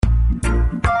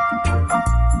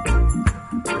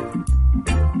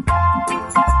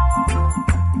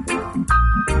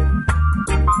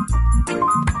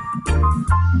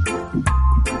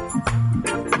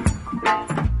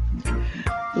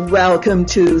Welcome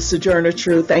to Sojourner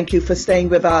Truth. Thank you for staying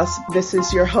with us. This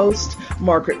is your host,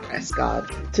 Margaret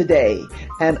Prescott. Today,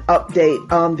 an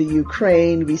update on the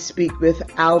Ukraine. We speak with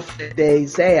Alfred de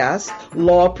Zayas,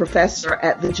 law professor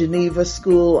at the Geneva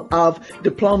School of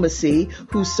Diplomacy,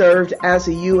 who served as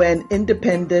a UN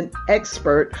independent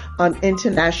expert on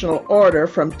international order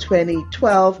from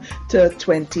 2012 to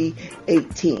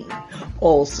 2018.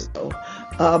 Also,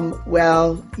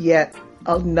 yet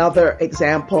another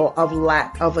example of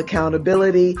lack of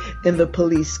accountability in the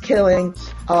police killing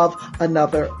of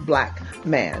another black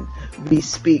man. We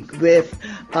speak with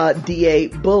DA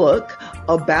Bullock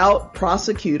about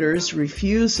prosecutors'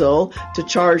 refusal to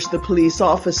charge the police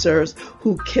officers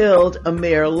who killed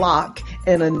Amir Locke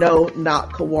in a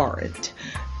no-knock warrant.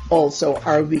 Also,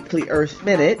 our weekly Earth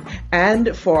Minute,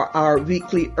 and for our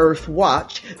weekly Earth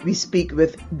Watch, we speak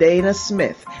with Dana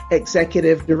Smith,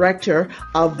 Executive Director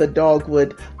of the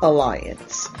Dogwood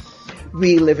Alliance.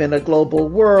 We live in a global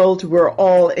world. We're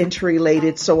all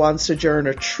interrelated. So on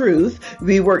Sojourner Truth,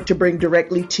 we work to bring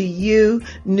directly to you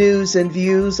news and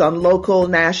views on local,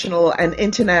 national, and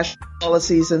international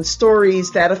policies and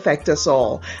stories that affect us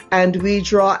all. And we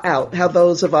draw out how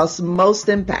those of us most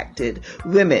impacted,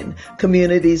 women,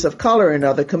 communities of color, and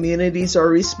other communities are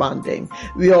responding.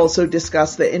 We also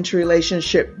discuss the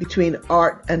interrelationship between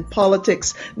art and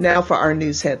politics. Now for our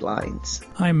news headlines.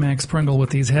 I'm Max Pringle with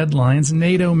these headlines.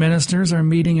 NATO ministers are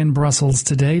meeting in Brussels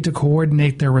today to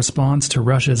coordinate their response to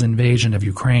Russia's invasion of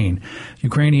Ukraine.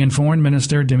 Ukrainian Foreign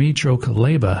Minister Dmytro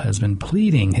Kuleba has been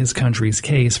pleading his country's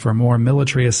case for more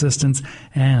military assistance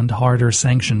and harder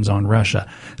sanctions on Russia.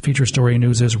 Feature Story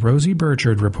News' Rosie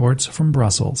Burchard reports from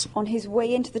Brussels. On his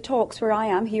way into the talks where I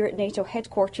am here at NATO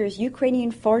headquarters,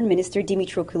 Ukrainian Foreign Minister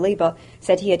Dmytro Kuleba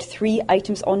said he had 3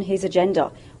 items on his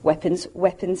agenda: weapons,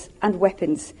 weapons and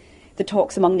weapons. The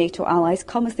talks among NATO allies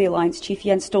come as the alliance chief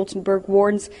Jens Stoltenberg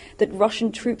warns that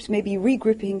Russian troops may be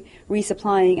regrouping,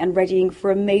 resupplying and readying for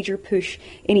a major push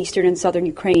in eastern and southern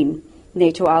Ukraine.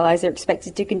 NATO allies are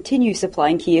expected to continue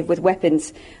supplying Kiev with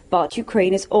weapons, but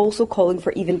Ukraine is also calling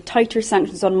for even tighter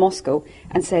sanctions on Moscow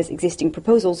and says existing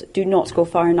proposals do not go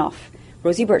far enough.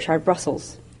 Rosie Burchard,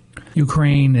 Brussels.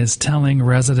 Ukraine is telling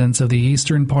residents of the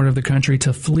eastern part of the country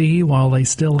to flee while they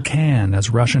still can, as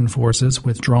Russian forces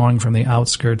withdrawing from the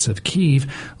outskirts of Kyiv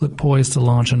look poised to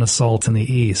launch an assault in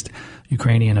the east.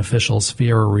 Ukrainian officials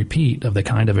fear a repeat of the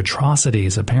kind of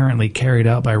atrocities apparently carried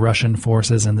out by Russian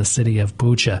forces in the city of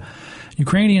Bucha.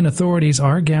 Ukrainian authorities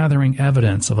are gathering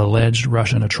evidence of alleged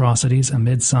Russian atrocities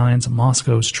amid signs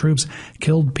Moscow's troops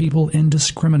killed people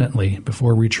indiscriminately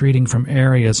before retreating from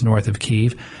areas north of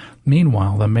Kyiv.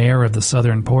 Meanwhile, the mayor of the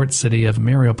southern port city of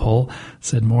Mariupol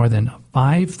said more than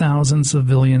 5,000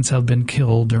 civilians have been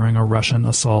killed during a Russian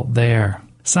assault there.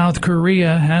 South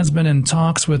Korea has been in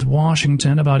talks with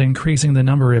Washington about increasing the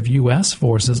number of U.S.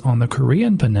 forces on the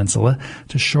Korean peninsula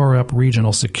to shore up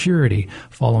regional security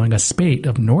following a spate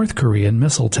of North Korean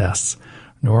missile tests.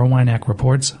 Nora Weinak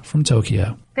reports from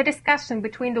Tokyo. The discussion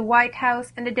between the White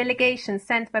House and the delegation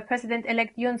sent by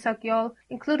President-elect Yoon Suk-yeol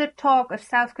included talk of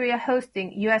South Korea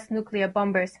hosting U.S. nuclear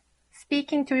bombers.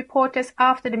 Speaking to reporters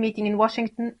after the meeting in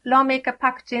Washington, lawmaker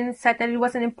Park Jin said that it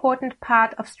was an important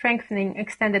part of strengthening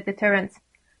extended deterrence.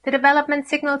 The development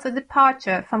signals a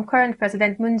departure from current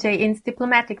President Moon Jae-in's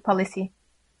diplomatic policy.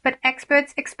 But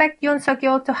experts expect Yoon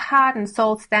Suk-yeol to harden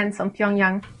Seoul's stance on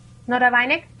Pyongyang. Nora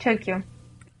Weinek, Tokyo.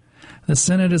 The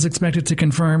Senate is expected to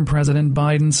confirm President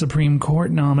Biden's Supreme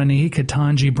Court nominee,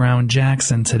 Ketanji Brown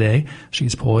Jackson, today.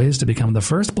 She's poised to become the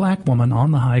first black woman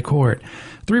on the high court.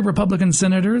 3 Republican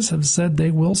senators have said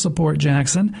they will support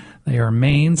Jackson. They are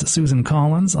Maine's Susan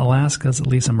Collins, Alaska's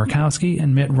Lisa Murkowski,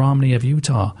 and Mitt Romney of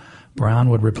Utah. Brown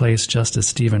would replace Justice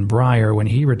Stephen Breyer when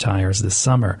he retires this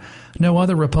summer. No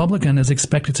other Republican is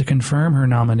expected to confirm her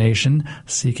nomination,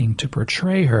 seeking to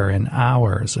portray her in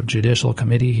hours of Judicial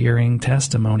Committee hearing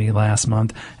testimony last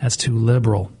month as too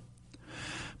liberal.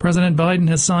 President Biden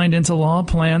has signed into law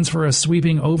plans for a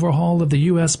sweeping overhaul of the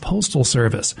U.S. Postal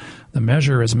Service. The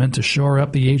measure is meant to shore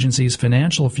up the agency's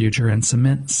financial future and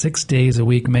cement 6 days a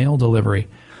week mail delivery.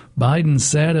 Biden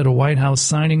said at a White House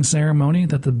signing ceremony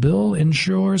that the bill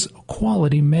ensures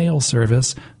quality mail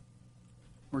service.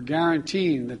 We're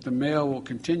guaranteeing that the mail will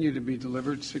continue to be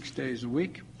delivered 6 days a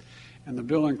week, and the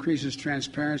bill increases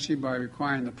transparency by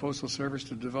requiring the Postal Service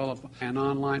to develop an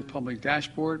online public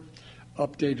dashboard,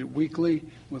 updated weekly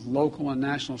with local and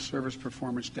national service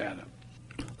performance data.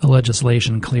 The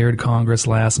legislation cleared Congress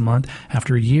last month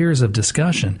after years of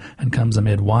discussion and comes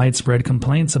amid widespread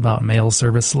complaints about mail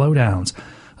service slowdowns.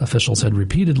 Officials had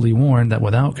repeatedly warned that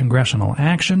without congressional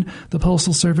action, the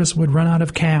Postal Service would run out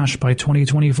of cash by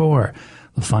 2024.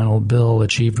 The final bill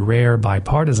achieved rare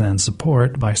bipartisan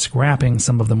support by scrapping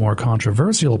some of the more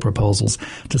controversial proposals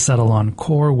to settle on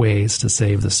core ways to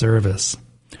save the service.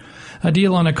 A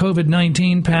deal on a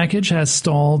COVID-19 package has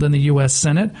stalled in the U.S.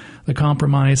 Senate. The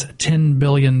compromise $10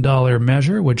 billion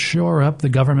measure would shore up the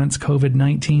government's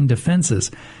COVID-19 defenses.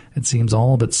 It seems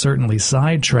all but certainly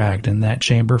sidetracked in that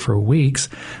chamber for weeks.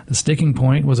 The sticking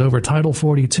point was over Title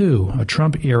 42, a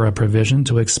Trump-era provision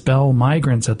to expel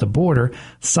migrants at the border,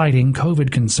 citing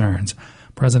COVID concerns.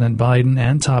 President Biden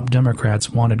and top Democrats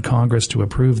wanted Congress to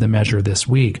approve the measure this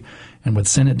week. And with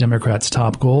Senate Democrats'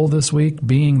 top goal this week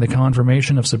being the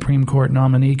confirmation of Supreme Court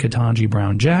nominee Ketanji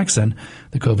Brown Jackson,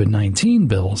 the COVID-19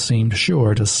 bill seemed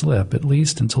sure to slip, at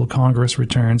least until Congress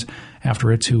returns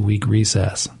after a 2-week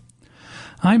recess.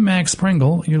 I'm Max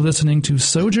Pringle. You're listening to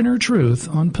Sojourner Truth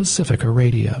on Pacifica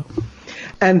Radio.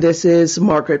 And this is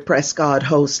Margaret Prescott,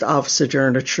 host of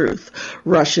Sojourner Truth.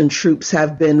 Russian troops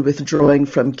have been withdrawing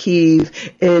from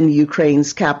Kyiv in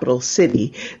Ukraine's capital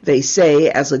city, they say,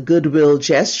 as a goodwill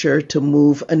gesture to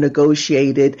move a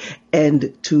negotiated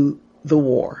end to the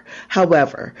war.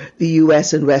 However, the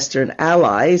U.S. and Western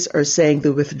allies are saying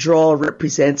the withdrawal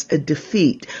represents a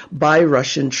defeat by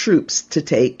Russian troops to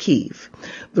take Kyiv.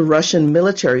 The Russian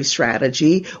military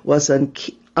strategy was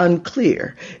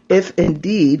unclear if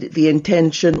indeed the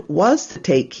intention was to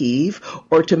take Kyiv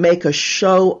or to make a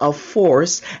show of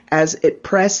force as it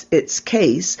pressed its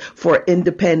case for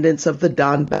independence of the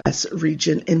Donbass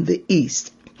region in the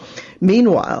east.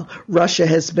 Meanwhile, Russia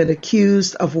has been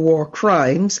accused of war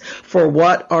crimes for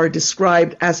what are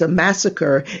described as a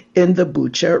massacre in the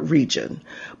Bucha region.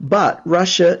 But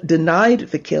Russia denied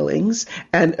the killings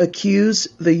and accused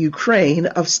the Ukraine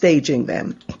of staging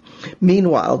them.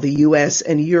 Meanwhile, the U.S.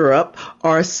 and Europe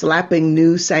are slapping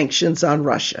new sanctions on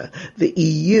Russia. The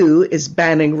EU is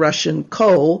banning Russian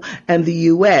coal, and the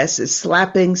U.S. is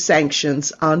slapping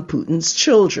sanctions on Putin's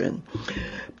children.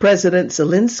 President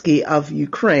Zelensky of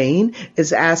Ukraine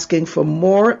is asking for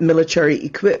more military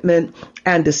equipment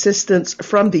and assistance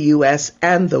from the U.S.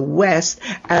 and the West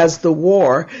as the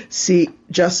war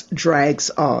just drags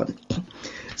on.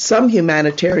 Some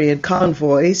humanitarian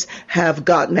convoys have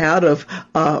gotten out of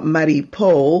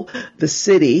Mariupol, the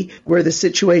city, where the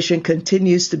situation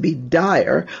continues to be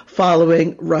dire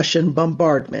following Russian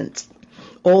bombardment.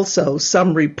 Also,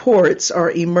 some reports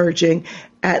are emerging,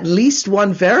 at least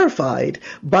one verified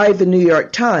by the New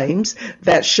York Times,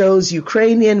 that shows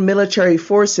Ukrainian military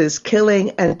forces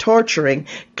killing and torturing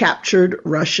captured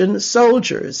Russian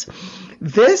soldiers.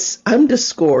 This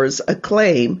underscores a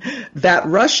claim that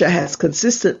Russia has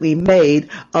consistently made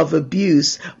of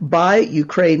abuse by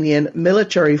Ukrainian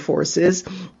military forces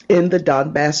in the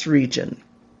Donbass region.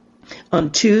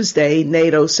 On Tuesday,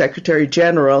 NATO Secretary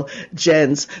General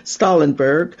Jens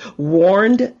Stoltenberg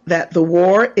warned that the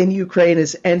war in Ukraine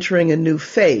is entering a new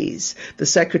phase. The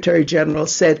Secretary General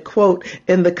said, quote,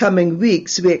 "In the coming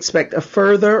weeks, we expect a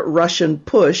further Russian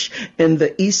push in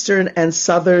the eastern and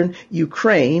southern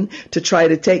Ukraine to try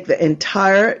to take the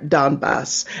entire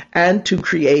Donbass and to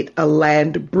create a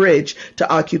land bridge to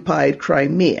occupied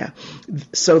Crimea."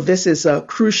 So this is a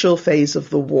crucial phase of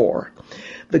the war.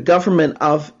 The government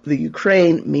of the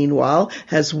Ukraine, meanwhile,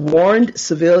 has warned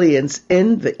civilians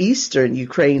in the eastern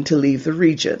Ukraine to leave the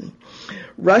region.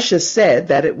 Russia said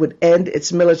that it would end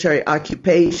its military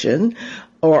occupation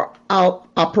or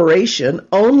operation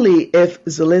only if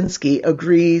Zelensky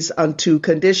agrees on two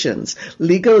conditions: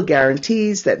 legal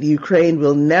guarantees that Ukraine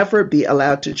will never be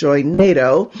allowed to join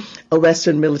NATO, a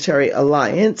Western military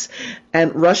alliance,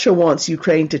 and Russia wants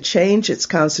Ukraine to change its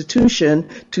constitution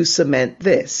to cement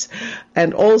this,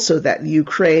 and also that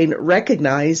Ukraine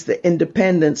recognize the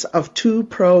independence of two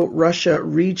pro-Russia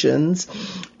regions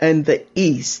in the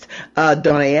east,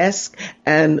 Donetsk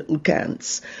and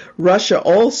Luhansk. Russia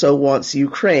also wants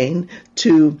Ukraine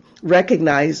to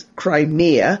recognize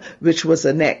Crimea, which was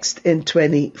annexed in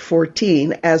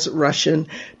 2014 as Russian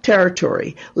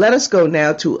territory. Let us go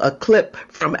now to a clip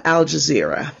from Al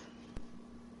Jazeera.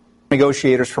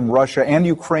 Negotiators from Russia and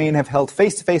Ukraine have held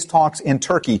face-to-face talks in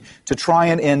Turkey to try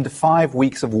and end 5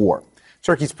 weeks of war.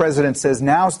 Turkey's president says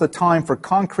now's the time for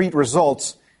concrete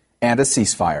results and a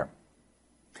ceasefire.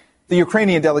 The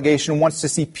Ukrainian delegation wants to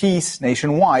see peace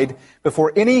nationwide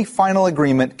before any final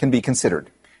agreement can be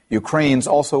considered. Ukraine's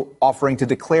also offering to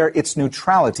declare its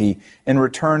neutrality in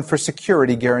return for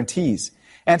security guarantees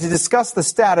and to discuss the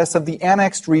status of the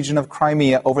annexed region of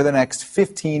Crimea over the next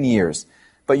 15 years.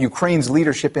 But Ukraine's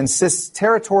leadership insists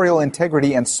territorial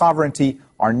integrity and sovereignty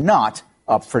are not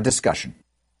up for discussion.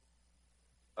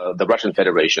 the Russian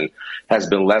Federation has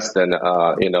been less than,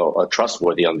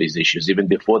 trustworthy on these issues, even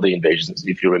before the invasions.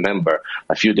 If you remember,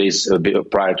 a few days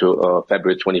prior to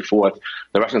February 24th,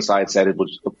 the Russian side said it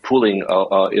was pulling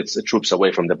its troops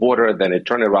away from the border. Then it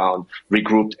turned around,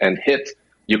 regrouped, and hit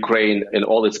Ukraine in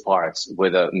all its parts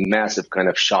with a massive kind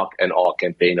of shock and awe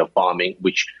campaign of bombing,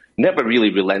 which never really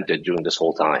relented during this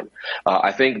whole time.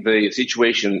 I think the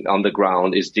situation on the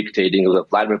ground is dictating that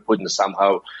Vladimir Putin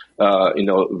somehow,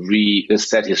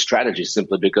 reset his strategy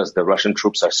simply because the Russian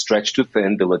troops are stretched too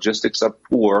thin. The logistics are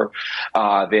poor.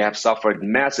 They have suffered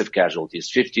massive casualties,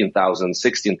 15,000,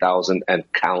 16,000 and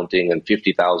counting, and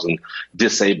 50,000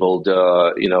 disabled,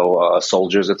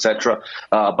 soldiers, etc.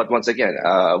 But once again,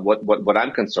 what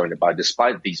I'm concerned about,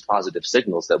 despite these positive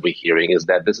signals that we're hearing, is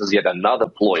that this is yet another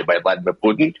ploy by Vladimir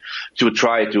Putin to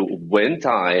try to win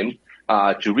time,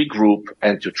 to regroup,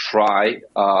 and to try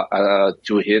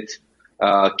to hit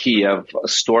Kiev,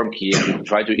 storm Kiev, and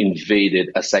try to invade it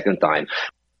a second time.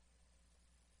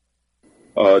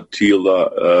 Till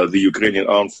the Ukrainian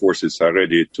armed forces are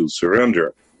ready to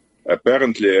surrender.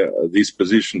 Apparently, this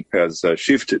position has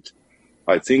shifted.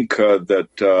 I think that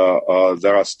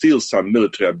there are still some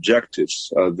military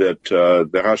objectives that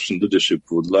the Russian leadership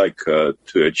would like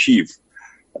to achieve.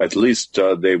 At least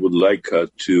they would like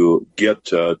to get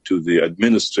to the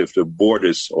administrative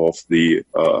borders of the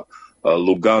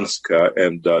Lugansk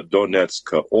and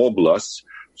Donetsk oblasts,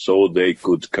 so they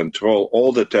could control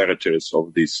all the territories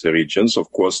of these regions,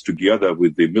 of course, together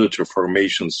with the military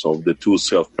formations of the two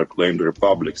self-proclaimed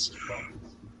republics.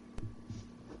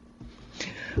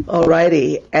 All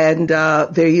righty. And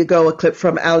there you go, a clip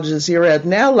from Al Jazeera. I'd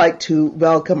now like to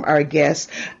welcome our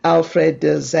guest, Alfred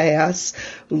de Zayas,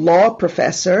 law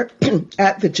professor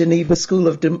at the Geneva School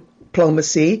of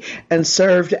Diplomacy and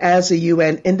served as a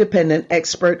UN independent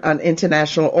expert on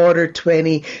International Order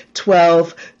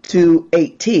 2012 to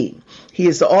 18. He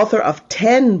is the author of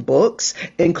 10 books,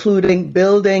 including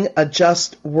Building a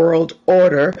Just World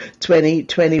Order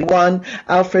 2021.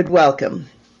 Alfred, welcome.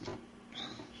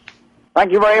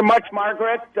 Thank you very much,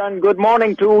 Margaret, and good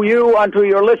morning to you and to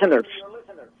your listeners.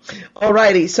 All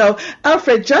righty. So,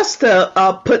 Alfred, just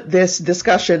to put this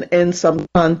discussion in some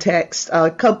context, a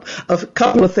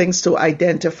couple of things to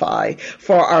identify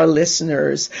for our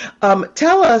listeners.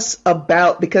 Tell us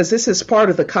about, because this is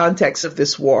part of the context of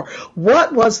this war,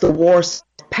 what was the Warsaw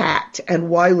Pact and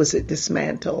why was it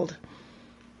dismantled?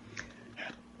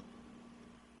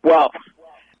 Well,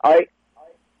 I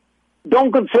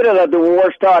don't consider that the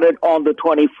war started on the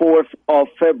 24th of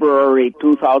February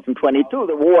 2022.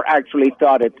 The war actually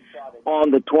started on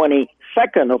the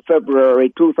 22nd of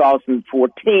February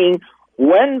 2014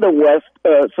 when the West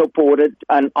supported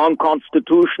an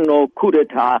unconstitutional coup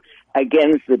d'etat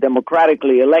against the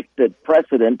democratically elected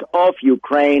president of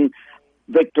Ukraine,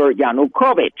 Viktor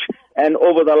Yanukovych. And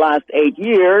over the last 8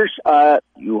 years,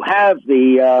 you have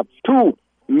the two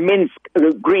Minsk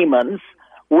agreements,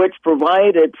 which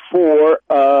provided for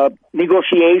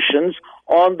negotiations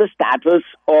on the status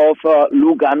of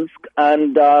Lugansk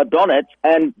and Donetsk.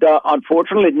 And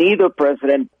unfortunately, neither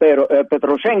President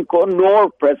Petroshenko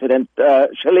nor President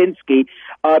Zelensky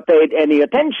paid any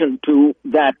attention to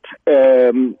that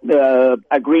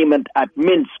agreement at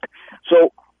Minsk.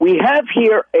 So we have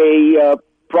here a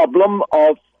problem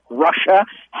of Russia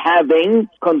having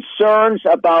concerns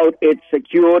about its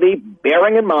security,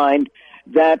 bearing in mind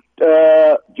that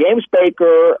James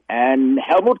Baker and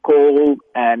Helmut Kohl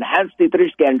and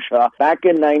Hans-Dietrich Genscher back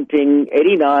in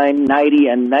 1989, 90,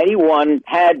 and 91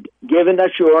 had given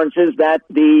assurances that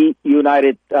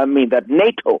that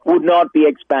NATO would not be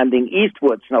expanding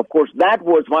eastwards. Now, of course, that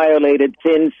was violated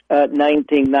since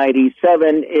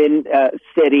 1997 in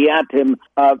seriatim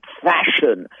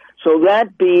fashion. So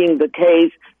that being the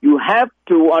case, you have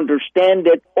to understand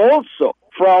it also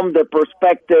from the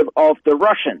perspective of the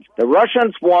Russians. The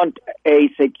Russians want a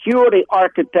security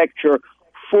architecture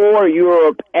for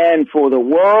Europe and for the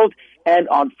world, and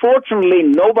unfortunately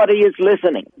nobody is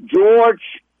listening. George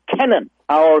Kennan,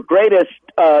 our greatest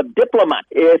diplomat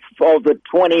of the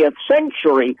 20th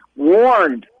century,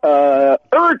 warned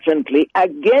urgently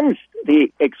against the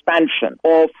expansion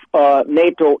of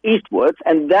NATO eastwards,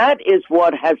 and that is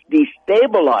what has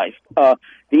destabilized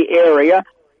the area.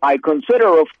 I consider,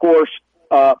 of course,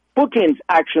 Putin's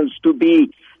actions to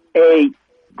be a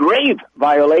grave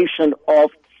violation of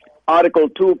Article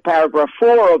 2, Paragraph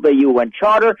 4 of the UN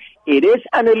Charter. It is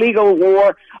an illegal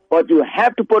war, but you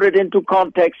have to put it into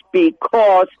context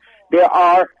because there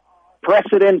are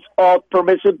precedents of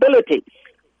permissibility.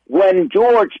 When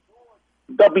George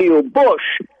W.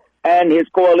 Bush and his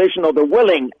coalition of the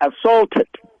willing assaulted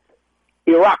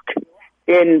Iraq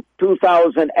in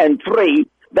 2003,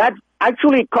 that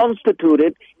actually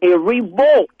constituted a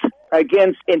revolt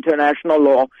against international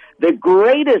law, the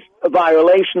greatest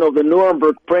violation of the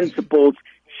Nuremberg principles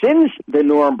since the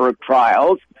Nuremberg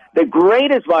trials, the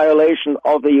greatest violation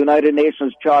of the United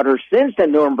Nations Charter since the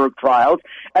Nuremberg trials,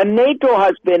 and NATO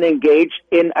has been engaged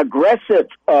in aggressive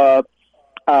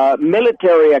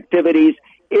military activities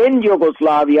in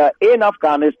Yugoslavia, in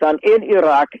Afghanistan, in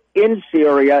Iraq, in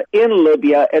Syria, in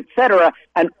Libya, etc.,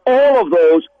 and all of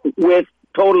those with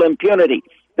total impunity.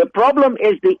 The problem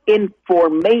is the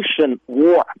information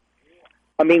war.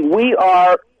 I mean, we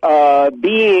are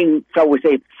being, shall we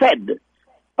say, fed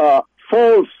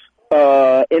false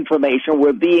information.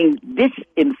 We're being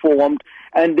disinformed,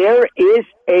 and there is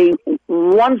a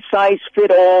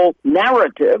one-size-fit-all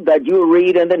narrative that you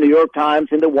read in the New York Times,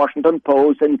 in the Washington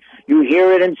Post, and you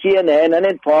hear it in CNN and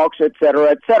in Fox, etc.,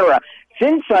 etc.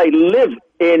 Since I live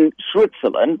in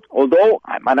Switzerland, although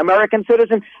I'm an American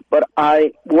citizen, but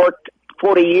I worked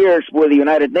 40 years with the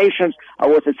United Nations. I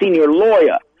was a senior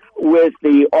lawyer with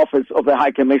the Office of the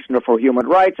High Commissioner for Human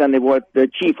Rights, and I was the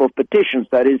chief of petitions.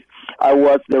 That is, I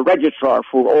was the registrar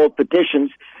for all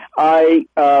petitions. I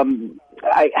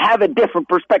have a different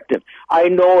perspective. I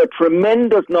know a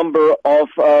tremendous number of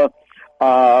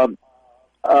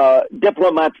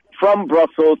diplomats from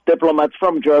Brussels, diplomats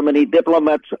from Germany,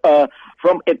 diplomats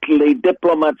from Italy,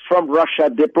 diplomats from Russia,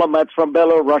 diplomats from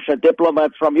Belarus,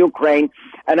 diplomats from Ukraine,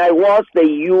 and I was the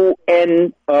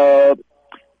UN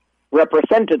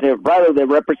representative, rather the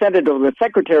representative of the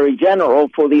Secretary General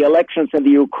for the elections in the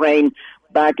Ukraine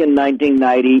back in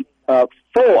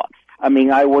 1994. I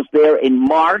mean, I was there in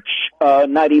March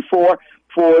 94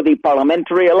 for the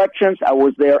parliamentary elections. I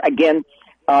was there again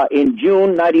in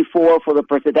June 94 for the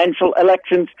presidential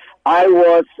elections. I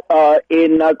was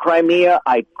in Crimea.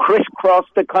 I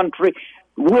crisscrossed the country.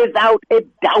 Without a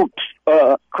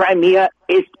doubt, Crimea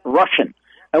is Russian.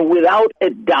 And without a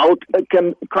doubt,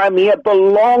 Crimea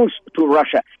belongs to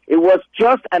Russia. It was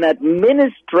just an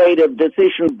administrative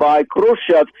decision by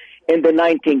Khrushchev in the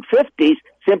 1950s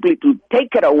simply to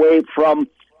take it away from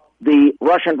the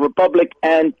Russian Republic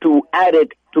and to add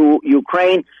it to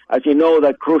Ukraine. As you know,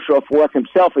 that Khrushchev was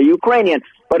himself a Ukrainian.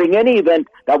 But in any event,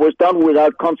 that was done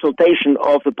without consultation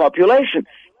of the population.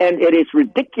 And it is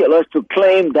ridiculous to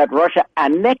claim that Russia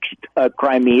annexed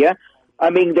Crimea. I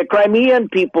mean, the Crimean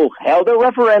people held a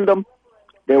referendum.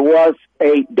 There was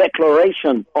a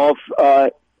declaration of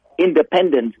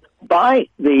independence by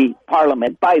the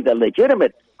parliament, by the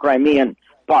legitimate Crimean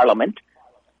parliament.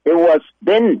 It was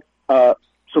then,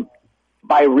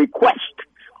 by request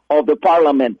of the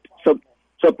parliament,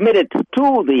 submitted to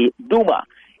the Duma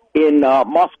in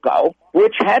Moscow,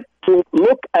 which had to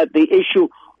look at the issue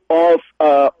of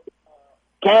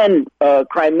can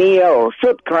Crimea or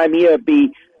should Crimea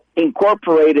be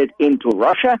incorporated into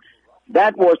Russia.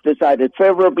 That was decided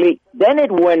favorably. Then it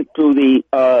went to the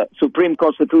Supreme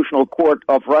Constitutional Court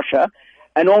of Russia,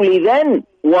 and only then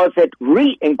was it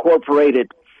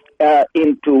reincorporated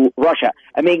into Russia.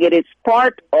 I mean, it is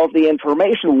part of the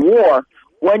information war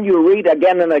when you read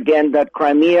again and again that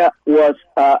Crimea was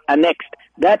annexed.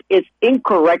 That is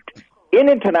incorrect. In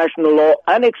international law,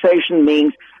 annexation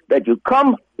means that you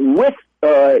come with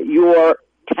your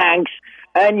tanks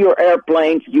and your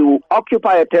airplanes, you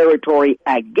occupy a territory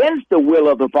against the will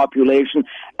of the population,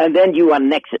 and then you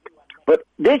annex it. But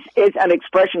this is an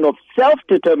expression of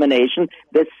self-determination,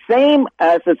 the same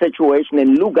as the situation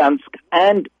in Lugansk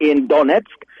and in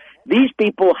Donetsk. These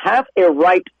people have a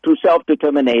right to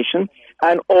self-determination,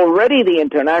 and already the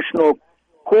International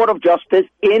Court of Justice,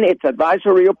 in its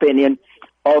advisory opinion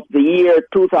of the year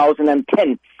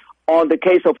 2010 on the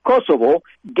case of Kosovo,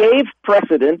 gave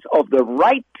precedence of the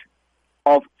right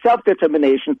of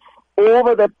self-determination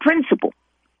over the principle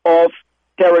of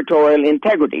territorial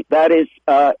integrity. That is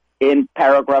in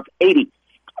paragraph 80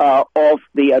 of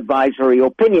the advisory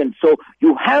opinion. So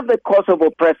you have the Kosovo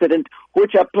precedent,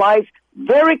 which applies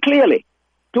very clearly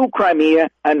to Crimea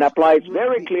and applies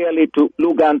very clearly to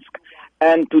Lugansk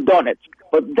and to Donetsk.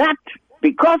 But that,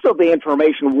 because of the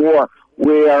information war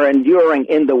we are enduring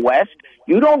in the West,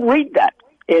 you don't read that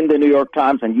in the New York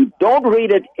Times, and you don't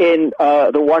read it in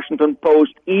the Washington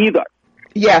Post either.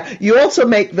 Yeah, you also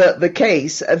make the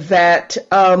case that,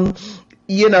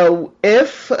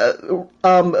 if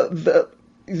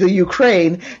the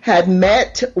Ukraine had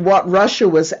met what Russia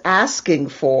was asking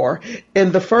for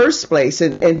in the first place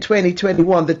in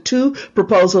 2021, the two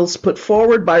proposals put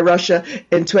forward by Russia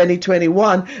in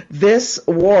 2021, this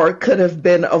war could have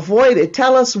been avoided.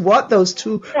 Tell us what those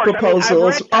two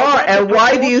proposals are and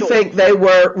why do you think they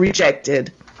were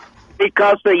rejected?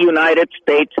 because the United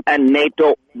States and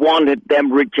NATO wanted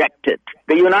them rejected.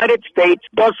 The United States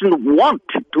doesn't want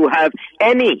to have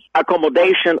any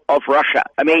accommodation of Russia.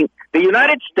 I mean, the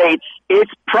United States is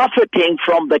profiting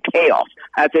from the chaos,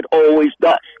 as it always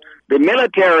does. The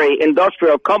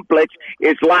military-industrial complex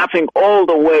is laughing all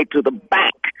the way to the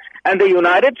bank. And the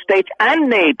United States and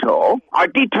NATO are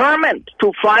determined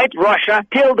to fight Russia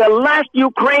till the last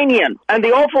Ukrainian. And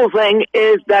the awful thing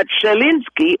is that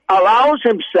Zelensky allows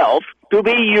himself to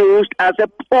be used as a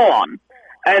pawn.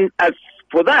 And as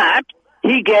for that,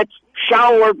 he gets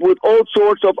showered with all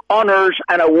sorts of honors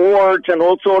and awards and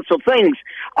all sorts of things.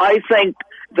 I think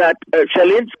that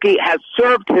Zelensky has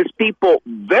served his people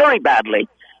very badly,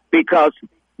 because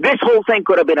this whole thing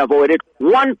could have been avoided.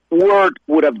 One word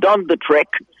would have done the trick.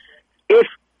 If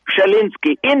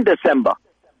Zelensky in December,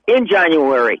 in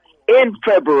January, in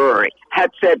February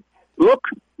had said, look,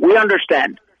 we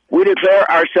understand, we declare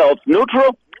ourselves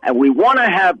neutral, and we want to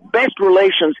have best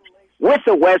relations with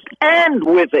the West and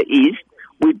with the East.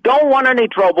 We don't want any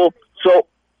trouble, so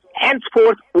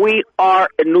henceforth we are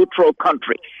a neutral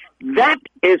country. That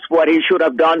is what he should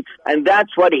have done, and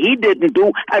that's what he didn't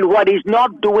do, and what he's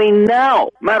not doing now.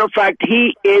 Matter of fact,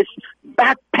 he is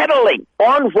backpedaling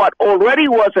on what already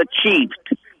was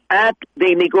achieved at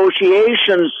the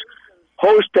negotiations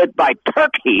hosted by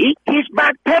Turkey. He's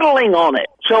backpedaling on it.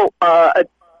 So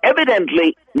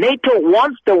evidently, NATO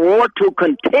wants the war to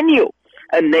continue,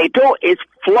 and NATO is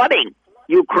flooding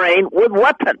Ukraine with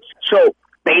weapons. So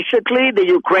basically, the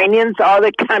Ukrainians are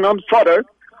the cannon fodder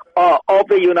of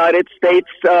the United States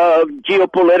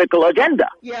geopolitical agenda.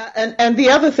 Yeah, and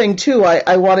the other thing too,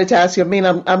 I wanted to ask you. I mean,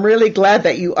 I'm really glad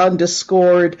that you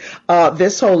underscored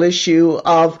this whole issue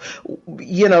of,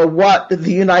 you know, what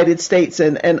the United States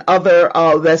and other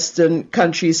Western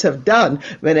countries have done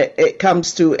when it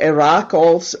comes to Iraq,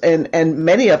 also, and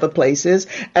many other places,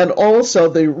 and also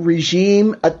the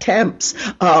regime attempts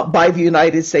by the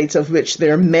United States, of which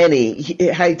there are many: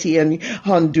 Haiti and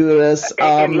Honduras,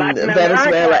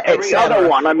 Venezuela. Every other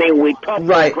one. I mean, we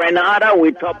toppled Grenada,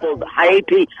 we toppled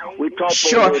Haiti, we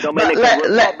toppled the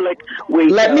Dominican Republic.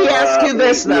 Let me ask you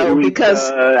this, though, because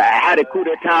had a coup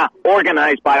d'etat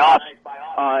organized by us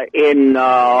in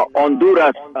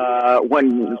Honduras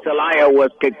when Zelaya was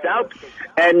kicked out.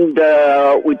 And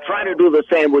we try to do the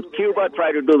same with Cuba,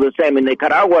 try to do the same in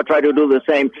Nicaragua, try to do the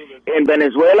same in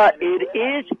Venezuela. It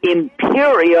is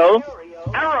imperial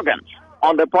arrogance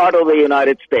on the part of the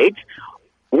United States.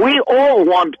 We all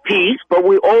want peace, but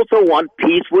we also want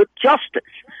peace with justice.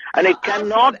 And it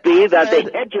cannot be that the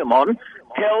hegemon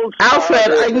tells...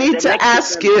 Alfred, I need to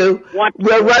ask you,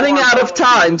 we're running out of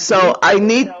time, so I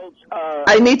need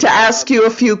to ask you a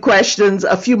few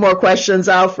more questions,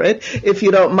 Alfred, if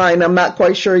you don't mind. I'm not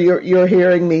quite sure you're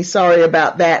hearing me. Sorry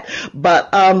about that. But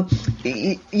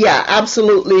yeah,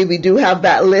 absolutely. We do have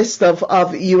that list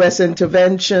of U.S.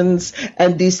 interventions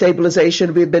and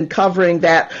destabilization. We've been covering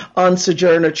that on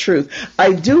Sojourner Truth.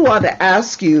 I do want to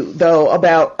ask you, though,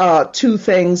 about two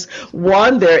things.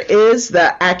 One, there is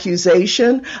the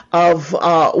accusation of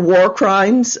war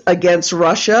crimes against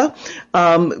Russia.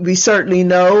 We certainly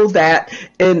know that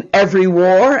in every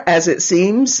war, as it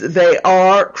seems, they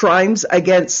are crimes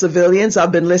against civilians.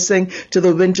 I've been listening to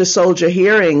the Winter Soldier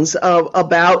hearings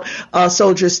about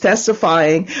soldiers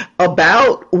testifying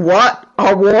about what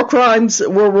are war crimes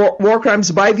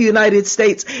by the United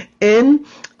States in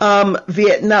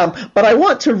Vietnam. But I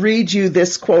want to read you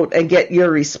this quote and get your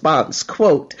response.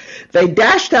 Quote, "They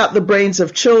dashed out the brains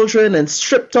of children and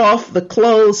stripped off the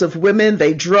clothes of women.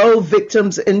 They drove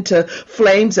victims into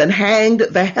flames and hanged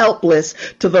the helpless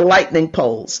to the lightning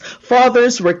poles.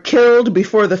 Fathers were killed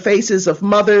before the faces of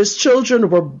mothers.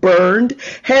 Children were burned.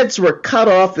 Heads were cut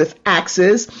off with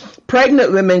axes.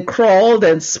 Pregnant women crawled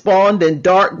and spawned in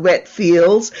dark, wet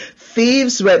fields.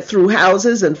 Thieves went through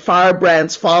houses and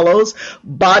firebrands follows.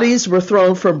 Bodies were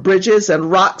thrown from bridges and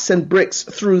rocks and bricks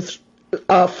flew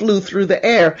through the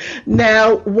air."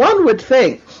 Now, one would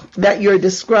think that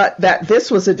that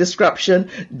this was a description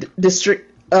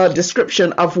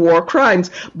of war crimes,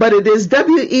 but it is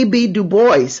W.E.B. Du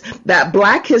Bois, that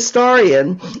black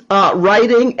historian,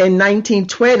 writing in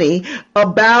 1920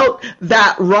 about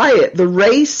that riot, the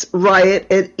race riot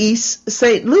at East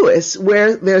St. Louis,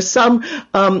 where there's some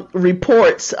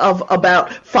reports of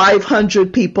about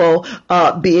 500 people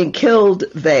being killed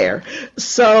there.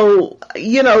 So,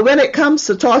 you know, when it comes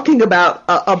to talking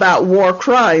about war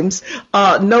crimes,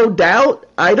 no doubt,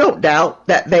 I don't doubt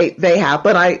that they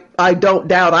happen. I don't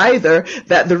doubt either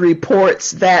that the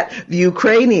reports that the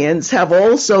Ukrainians have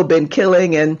also been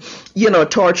killing and,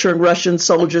 torturing Russian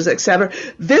soldiers, etc.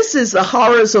 This is the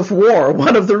horrors of war.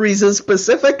 One of the reasons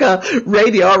Pacifica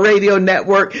Radio, our radio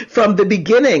network, from the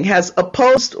beginning has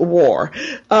opposed war.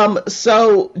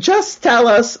 So just tell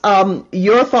us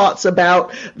your thoughts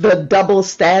about the double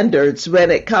standards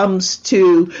when it comes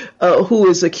to who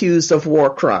is accused of war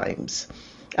crimes.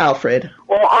 Alfred.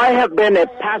 Well, I have been a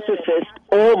pacifist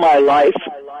all my life.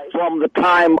 From the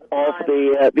time of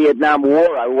the Vietnam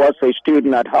War, I was a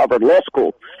student at Harvard Law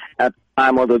School at the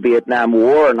time of the Vietnam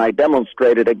War, and I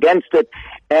demonstrated against it,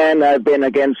 and I've been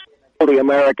against all the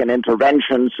American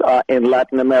interventions in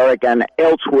Latin America and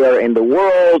elsewhere in the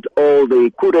world, all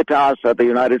the coups d'etats of the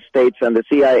United States and the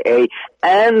CIA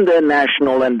and the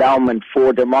National Endowment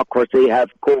for Democracy have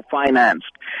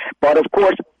co-financed. But of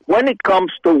course, when it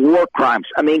comes to war crimes,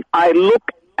 I look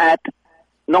at,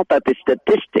 not at the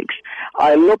statistics,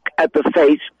 I look at the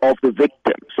face of the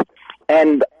victims.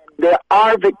 And there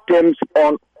are victims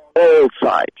on all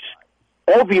sides.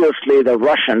 Obviously, the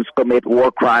Russians commit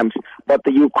war crimes, but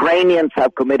the Ukrainians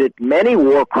have committed many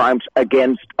war crimes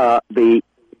against the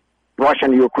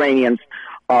Russian Ukrainians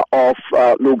of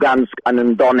Lugansk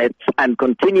and Donetsk, and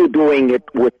continue doing it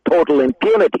with total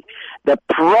impunity. The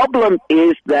problem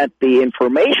is that the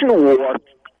information war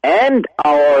and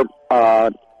our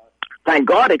thank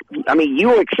God,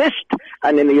 you exist,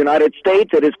 and in the United States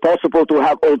it is possible to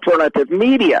have alternative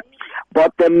media.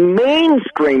 But the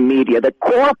mainstream media, the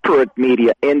corporate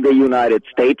media in the United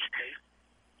States,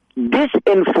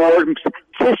 disinforms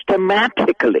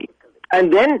systematically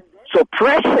and then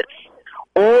suppresses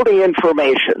all the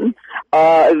information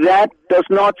that does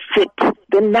not fit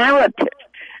the narrative.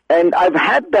 And I've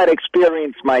had that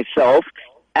experience myself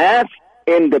as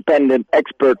independent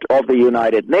expert of the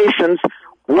United Nations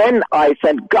when I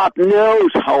sent God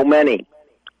knows how many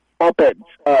op-eds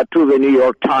to the New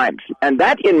York Times. And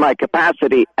that in my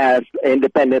capacity as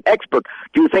independent expert.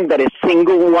 Do you think that a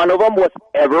single one of them was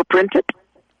ever printed?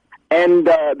 And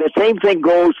the same thing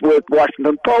goes with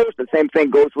Washington Post, the same thing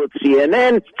goes with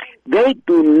CNN. They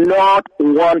do not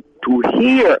want to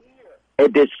hear a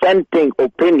dissenting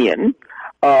opinion.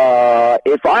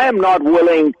 If I am not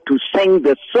willing to sing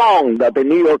the song that the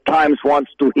New York Times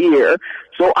wants to hear,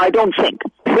 so I don't sing,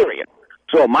 period.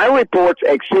 So my reports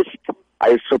exist.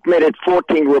 I submitted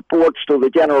 14 reports to the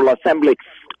General Assembly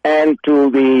and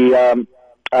to the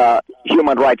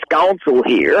Human Rights Council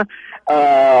here.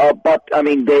 But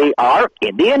they are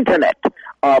in the internet,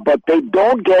 but they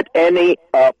don't get any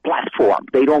platform.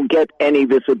 They don't get any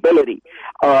visibility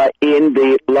in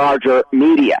the larger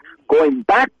media. Going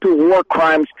back to war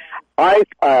crimes, I've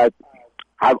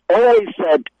always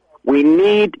said we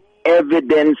need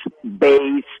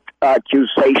evidence-based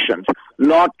accusations,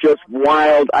 not just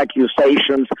wild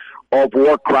accusations of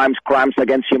war crimes, crimes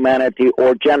against humanity,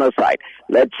 or genocide.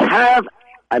 Let's have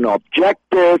an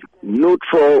objective,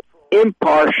 neutral,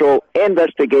 impartial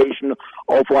investigation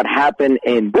of what happened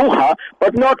in Bucha,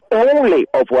 but not only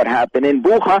of what happened in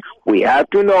Bucha. We have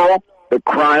to know the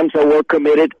crimes that were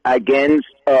committed against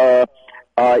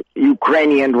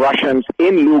Ukrainian Russians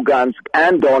in Lugansk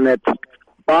and Donetsk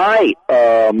by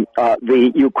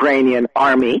the Ukrainian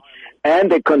army,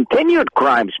 and the continued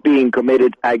crimes being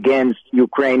committed against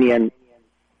Ukrainian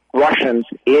Russians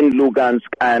in Lugansk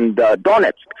and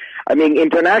Donetsk.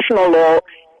 International law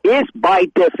is by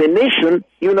definition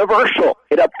universal.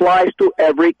 It applies to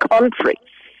every country.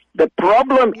 The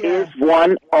problem is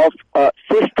one of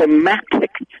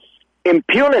systematic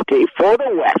impunity for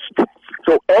the West.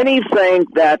 So anything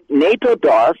that NATO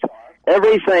does,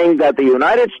 everything that the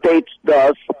United States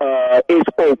does is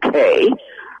okay,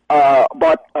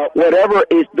 but whatever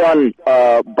is done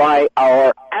by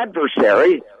our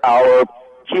adversaries, our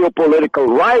geopolitical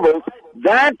rivals,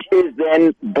 that is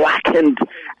then blackened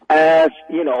as,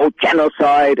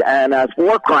 genocide and as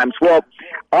war crimes. Well,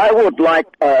 I would like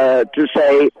to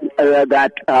say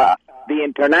that the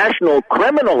International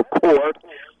Criminal Court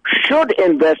should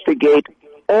investigate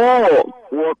all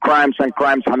war crimes and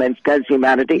crimes against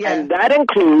humanity, and that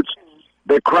includes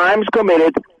the crimes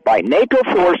committed by NATO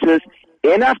forces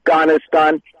in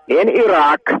Afghanistan, in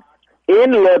Iraq,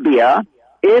 in Libya,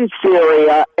 in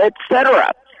Syria,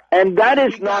 etc. And that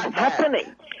is not happening.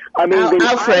 The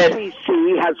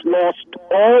ICC has lost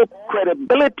all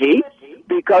credibility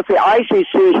because the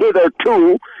ICC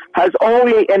hitherto has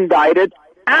only indicted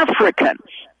Africans.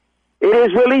 It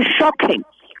is really shocking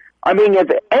I mean, if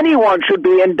anyone should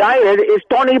be indicted, it's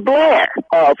Tony Blair,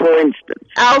 for instance.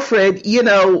 Alfred, you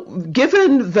know,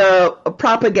 given the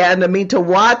propaganda, I mean, to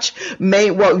watch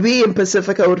what we in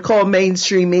Pacifica would call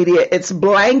mainstream media, it's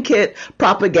blanket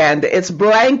propaganda. It's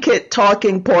blanket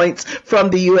talking points from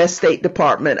the U.S. State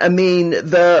Department. I mean,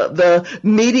 the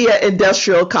media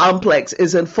industrial complex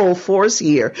is in full force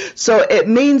here. So it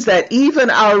means that even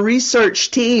our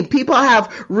research team, people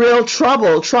have real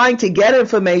trouble trying to get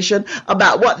information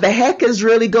about what the heck is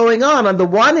really going on. On the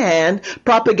one hand,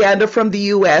 propaganda from the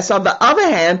U.S. On the other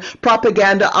hand,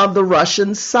 propaganda on the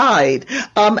Russian side.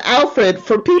 Alfred,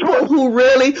 for people who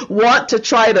really want to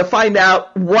try to find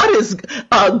out what is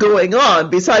going on,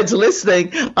 besides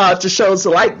listening to shows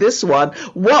like this one,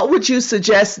 what would you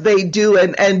suggest they do?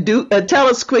 And tell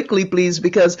us quickly, please,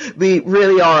 because we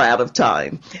really are out of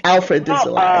time. Alfred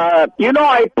Disselay.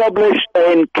 I published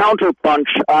in Counterpunch.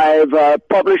 I've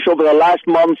published over the last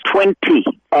month 20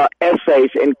 essays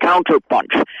in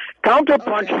Counterpunch.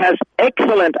 Counterpunch has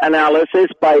excellent analysis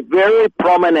by very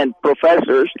prominent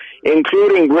professors,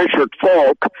 including Richard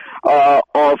Falk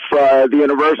of the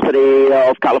University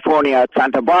of California at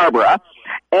Santa Barbara.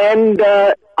 And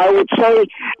I would say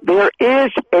there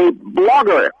is a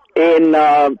blogger in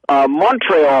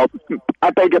Montreal,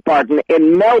 I beg your pardon,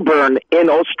 in Melbourne, in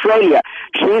Australia.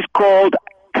 She's called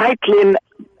Caitlin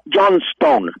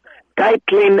Johnstone.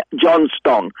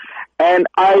 And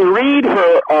I read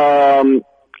her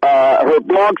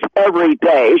blogs every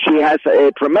day. She has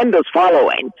a tremendous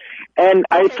following. And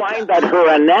I find that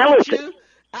her analysis,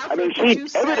 she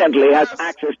evidently has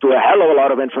access to a hell of a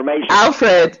lot of information.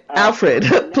 Alfred,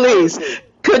 please.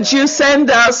 Could you send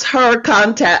us her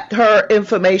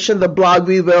information, the blog?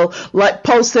 We will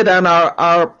post it on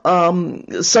our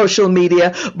social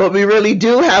media, but we really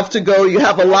do have to go. You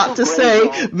have a lot to say.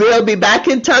 We'll be back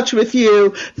in touch with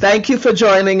you. Thank you for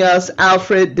joining us,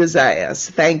 Alfred de Zayas.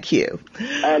 Thank you.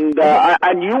 And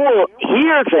you will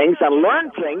hear things and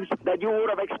learn things that you would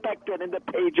have expected in the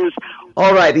pages.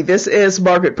 All righty. This is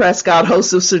Margaret Prescott,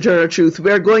 host of Sojourner Truth.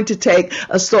 We're going to take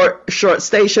a short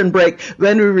station break.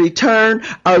 When we return,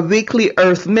 our weekly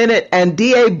Earth Minute, and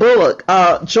D.A. Bullock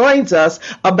joins us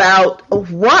about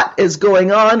what is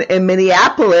going on in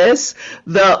Minneapolis.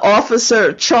 The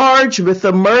officer charged with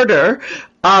the murder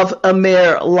of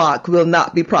Amir Locke will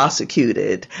not be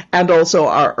prosecuted, and also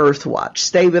our Earth Watch.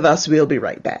 Stay with us. We'll be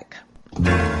right back.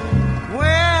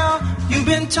 Well, you've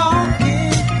been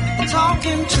talking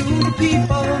to the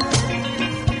people,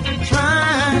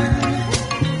 trying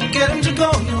to get them to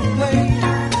go your way.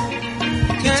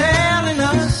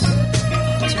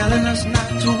 Telling us not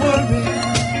to worry.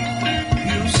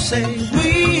 You say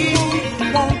we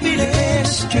won't be led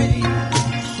astray.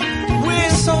 We're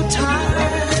so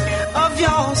tired of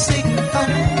y'all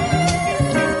signifying.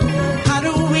 How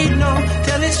do we know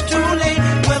till it's too late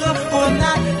whether or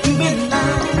not you've been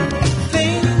lying?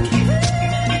 Think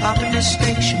of the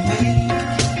mistakes you made.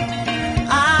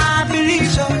 I believe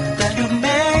so that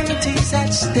humanity's at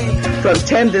stake. From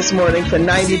 10 this morning for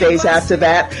 90 days after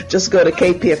that, just go to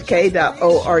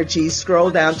kpfk.org, scroll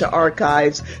down to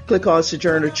archives, click on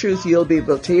Sojourner Truth. You'll be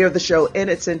able to hear the show in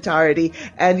its entirety,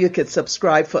 and you can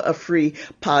subscribe for a free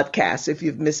podcast. If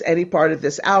you've missed any part of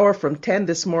this hour from 10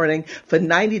 this morning for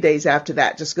 90 days after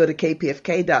that, just go to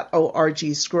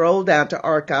kpfk.org, scroll down to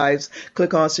archives,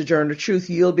 click on Sojourner Truth.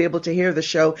 You'll be able to hear the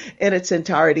show in its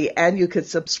entirety, and you can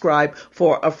subscribe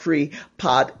for a free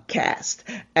podcast.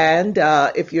 And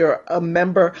if you're a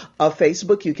member of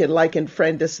Facebook, you can like and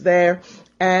friend us there.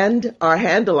 And our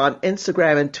handle on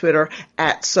Instagram and Twitter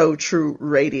at So True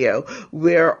Radio.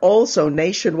 We're also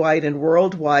nationwide and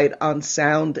worldwide on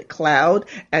SoundCloud.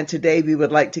 And today we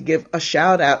would like to give a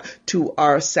shout out to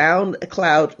our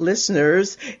SoundCloud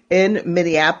listeners in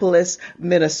Minneapolis,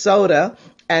 Minnesota.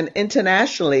 And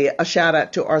internationally, a shout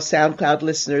out to our SoundCloud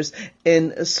listeners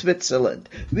in Switzerland.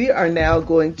 We are now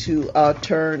going to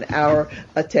turn our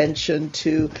attention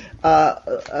to,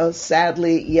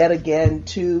 sadly, yet again,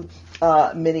 to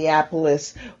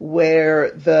Minneapolis,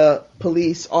 where the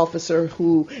police officer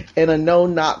who, in a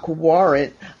no-knock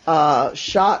warrant,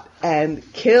 shot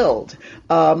and killed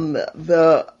Amir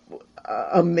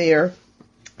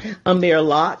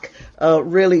Locke. A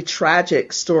really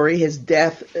tragic story. His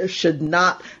death should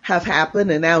not have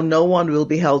happened, and now no one will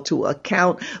be held to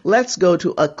account. Let's go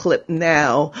to a clip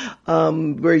now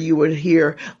where you would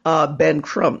hear Ben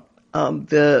Crump,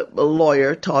 the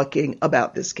lawyer, talking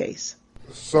about this case.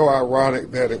 So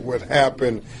ironic that it would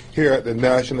happen here at the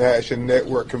National Action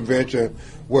Network convention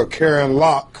where Karen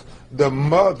Locke, the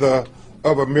mother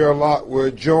of Amir Locke,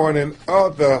 were joining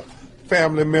other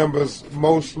family members,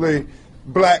 mostly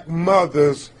black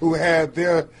mothers who had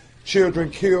their children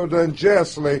killed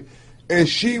unjustly, and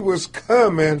she was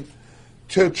coming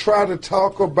to try to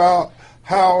talk about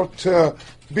how to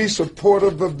be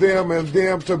supportive of them and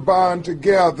them to bond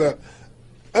together.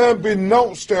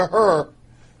 Unbeknownst to her,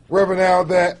 Reverend Al,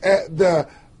 that at the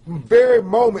very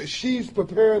moment she's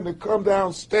preparing to come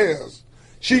downstairs,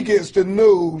 she gets the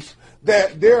news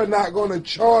that they're not going to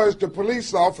charge the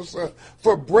police officer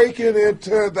for breaking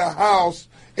into the house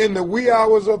in the wee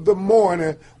hours of the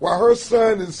morning while her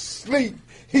son is asleep.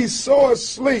 He's so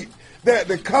asleep that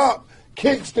the cop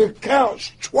kicks the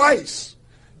couch twice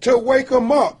to wake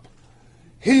him up.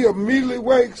 He immediately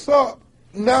wakes up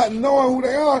not knowing who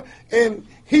they are, and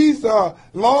he's a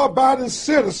law-abiding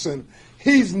citizen.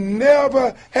 He's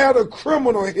never had a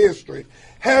criminal history,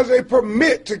 has a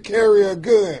permit to carry a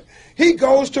gun. He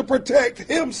goes to protect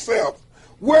himself.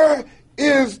 Where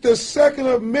is the Second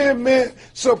Amendment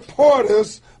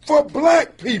supporters for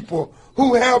black people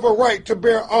who have a right to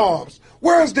bear arms?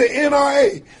 Where's the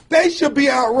NRA? They should be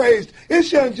outraged. It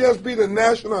shouldn't just be the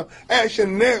National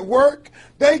Action Network.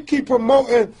 They keep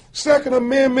promoting Second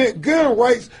Amendment gun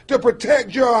rights to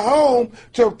protect your home,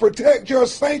 to protect your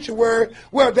sanctuary.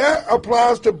 Well, that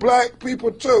applies to black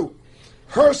people too.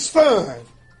 Her son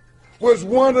was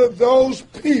one of those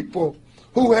people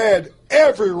who had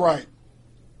every right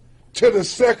to the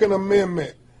Second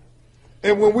Amendment.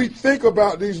 And when we think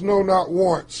about these no-knock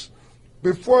warrants,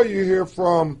 before you hear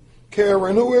from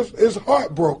Karen, who is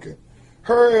heartbroken.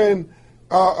 Her and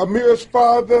Amir's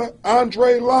father,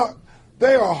 Andre Locke,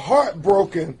 they are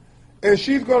heartbroken. And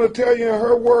she's going to tell you in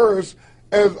her words,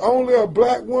 as only a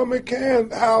black woman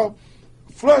can, how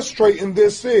frustrating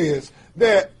this is.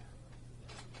 That,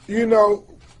 you know,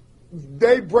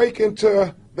 they break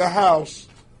into the house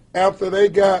after they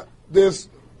got this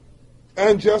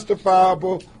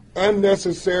unjustifiable,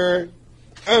 unnecessary,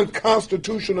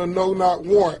 unconstitutional no-knock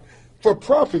warrant for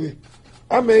property.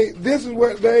 I mean, this is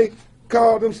what they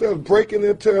call themselves breaking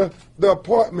into the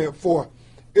apartment for.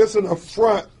 It's an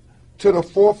affront to the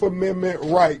Fourth Amendment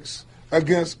rights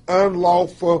against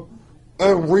unlawful,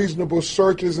 unreasonable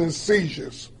searches and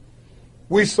seizures.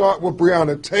 We saw it with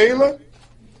Breonna Taylor.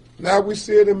 Now we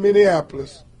see it in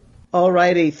Minneapolis. All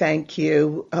righty, thank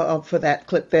you for that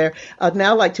clip there. I'd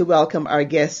now like to welcome our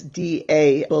guest,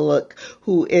 D.A. Bullock,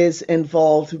 who is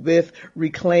involved with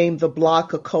Reclaim the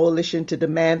Block, a coalition to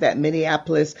demand that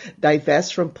Minneapolis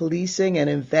divest from policing and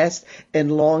invest in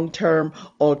long-term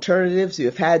alternatives.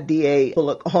 You've had D.A.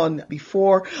 Bullock on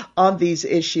before on these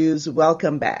issues.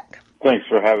 Welcome back. Thanks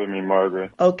for having me,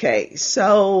 Margaret. Okay,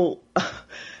 so,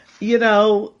 you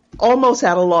know, almost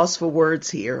at a loss for words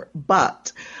here,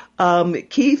 but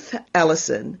Keith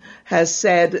Ellison has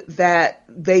said that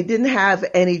they didn't have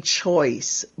any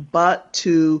choice but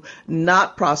to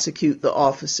not prosecute the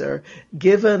officer,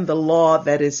 given the law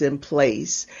that is in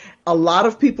place. A lot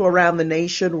of people around the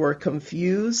nation were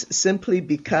confused simply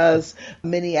because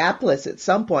Minneapolis at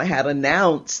some point had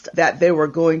announced that they were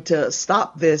going to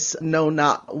stop this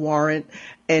no-knock warrant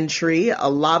entry. A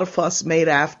lot of fuss made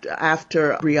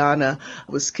after Breonna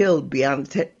was killed.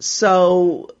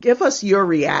 So give us your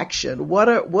reaction. What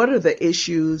are the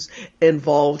issues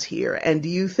involved here? And do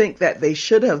you think that they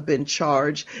should have been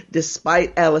charged,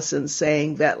 despite Ellison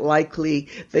saying that likely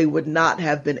they would not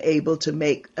have been able to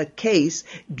make a case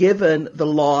given the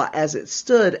law as it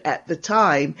stood at the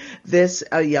time this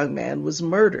young man was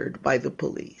murdered by the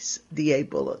police? D.A.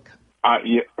 Bullock.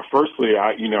 Firstly,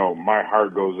 my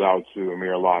heart goes out to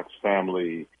Amir Locke's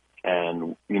family,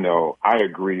 and, I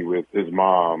agree with his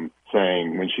mom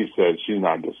saying when she said she's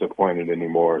not disappointed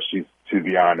anymore. She's, to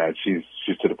be honest, she's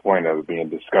to the point of being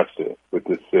disgusted with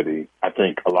this city. I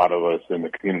think a lot of us in the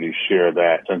community share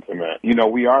that sentiment.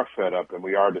 We are fed up and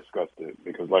we are disgusted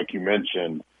because, like you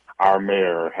mentioned, our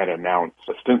mayor had announced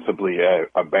ostensibly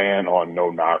a ban on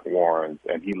no-knock warrants,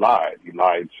 and he lied. He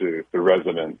lied to the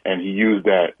residents, and he used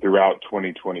that throughout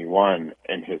 2021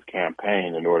 in his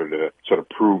campaign in order to sort of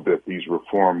prove that these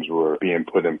reforms were being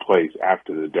put in place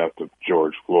after the death of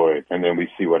George Floyd. And then we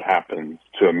see what happens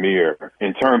to Amir.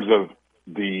 In terms of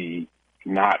the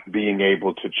not being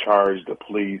able to charge the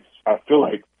police, I feel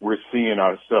like we're seeing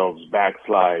ourselves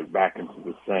backslide back into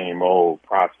the same old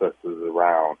processes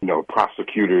around,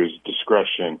 prosecutors'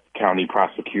 discretion, county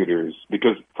prosecutors,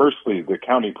 because firstly, the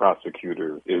county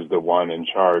prosecutor is the one in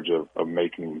charge of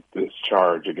making this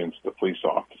charge against the police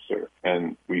officer.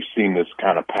 And we've seen this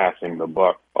kind of passing the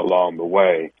buck along the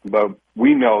way. But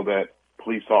we know that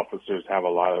police officers have a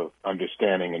lot of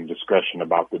understanding and discretion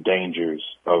about the dangers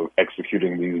of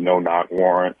executing these no-knock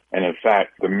warrants. And in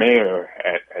fact, the mayor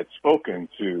had spoken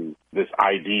to this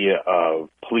idea of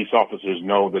police officers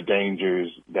know the dangers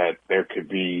that there could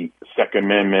be Second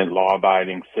Amendment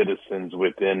law-abiding citizens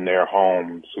within their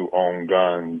homes who own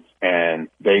guns. And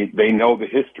they know the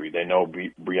history. They know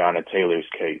Breonna Taylor's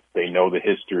case. They know the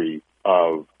history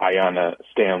of Aiyana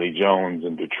Stanley Jones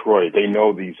in Detroit. They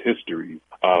know these histories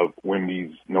of when these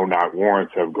no-knock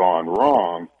warrants have gone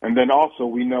wrong. And then also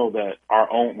we know that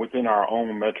within our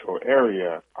own metro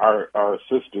area, our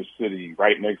sister city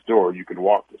right next door, you could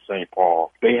walk to St.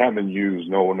 Paul, they haven't used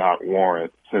no-knock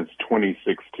warrants since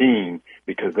 2016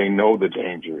 because they know the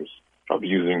dangers of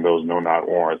using those no-knock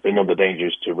warrants. They know the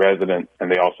dangers to residents,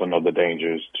 and they also know the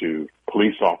dangers to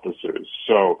police officers.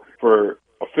 So for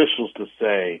officials to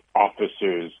say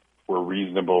officers were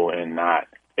reasonable in not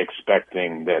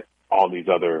expecting that all these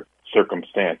other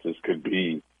circumstances could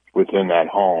be within that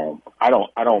home, I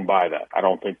don't buy that. I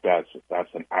don't think that's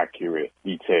an accurate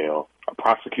detail.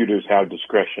 Prosecutors have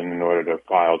discretion in order to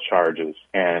file charges,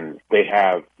 and they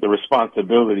have the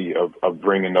responsibility of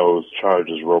bringing those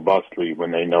charges robustly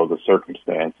when they know the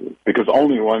circumstances. Because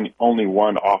only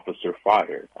one officer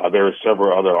fired. There are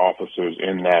several other officers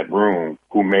in that room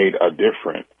who made a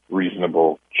different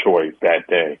reasonable choice that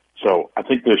day. So I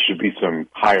think there should be some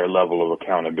higher level of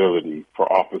accountability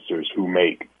for officers who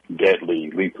make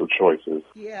deadly, lethal choices.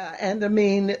 Yeah, and I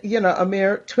mean,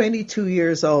 Amir, 22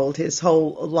 years old, his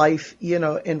whole life,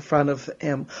 in front of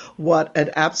him. What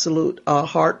an absolute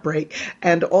heartbreak.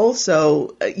 And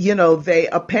also, he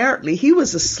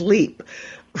was asleep.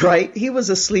 Right. He was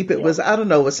asleep. It was, I don't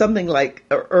know, it was something like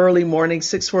early morning,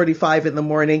 6:45 in the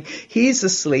morning. He's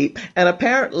asleep. And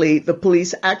apparently the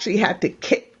police actually had to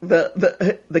kick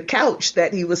the couch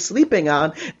that he was sleeping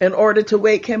on in order to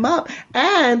wake him up.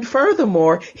 And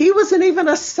furthermore, he wasn't even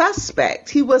a suspect.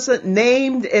 He wasn't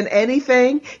named in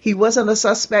anything. He wasn't a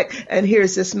suspect. And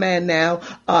here's this man now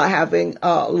having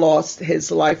lost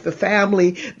his life. The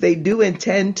family, they do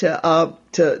intend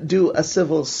to do a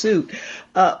civil suit.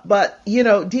 But,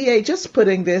 DA, just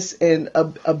putting this in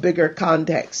a bigger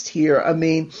context here. I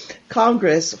mean,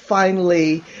 Congress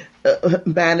finally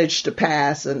managed to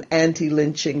pass an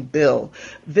anti-lynching bill.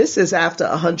 This is after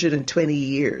 120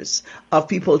 years of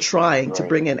people trying to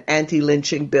bring an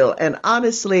anti-lynching bill. And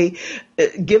honestly,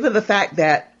 given the fact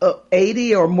that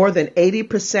 80 or more than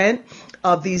 80%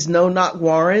 of these no-knock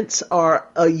warrants are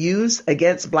used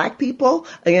against Black people,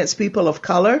 against people of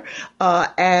color.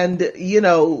 And,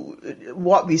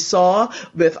 what we saw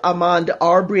with Ahmaud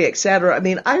Arbery, et cetera. I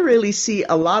mean, I really see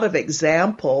a lot of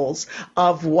examples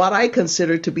of what I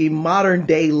consider to be modern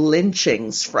day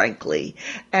lynchings, frankly.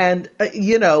 And,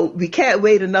 we can't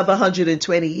wait another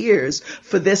 120 years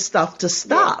for this stuff to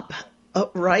stop.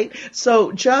 Right.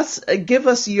 So just give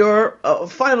us your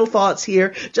final thoughts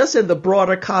here, just in the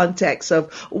broader context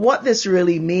of what this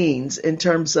really means in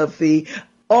terms of the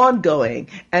ongoing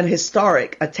and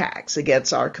historic attacks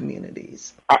against our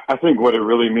communities. I think what it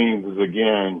really means is,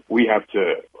 again, we have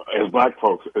to, as Black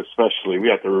folks especially, we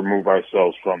have to remove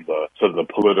ourselves from the sort of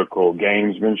the political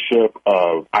gamesmanship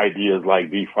of ideas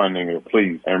like defunding the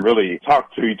police and really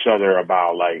talk to each other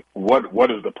about, like,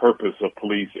 what is the purpose of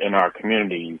police in our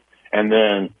communities? And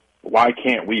then why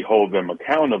can't we hold them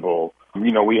accountable?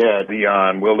 We had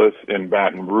Leon Willis in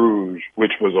Baton Rouge,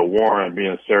 which was a warrant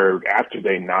being served after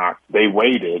they knocked. They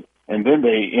waited, and then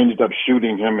they ended up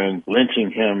shooting him and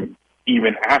lynching him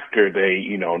even after they,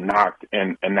 knocked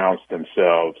and announced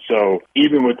themselves. So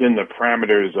even within the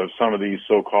parameters of some of these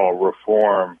so-called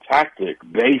reform tactics,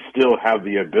 they still have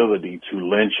the ability to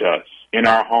lynch us in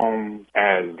our homes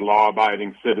as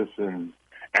law-abiding citizens,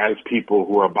 as people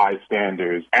who are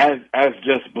bystanders, as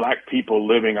just Black people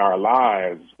living our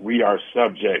lives. We are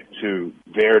subject to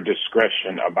their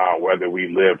discretion about whether we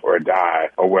live or die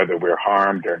or whether we're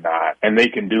harmed or not. And they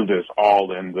can do this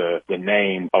all in the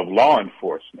name of law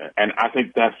enforcement. And I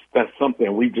think that's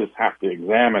something we just have to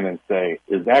examine and say,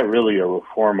 is that really a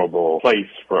reformable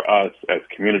place for us as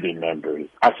community members?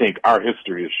 I think our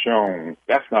history has shown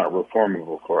that's not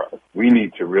reformable for us. We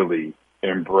need to really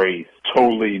embrace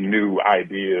totally new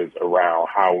ideas around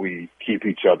how we keep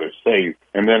each other safe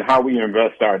and then how we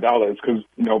invest our dollars. Because,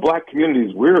 Black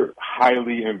communities, we're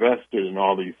highly invested in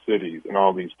all these cities and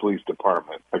all these police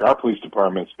departments. Like our police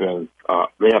department spends,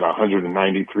 they had a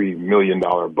 $193 million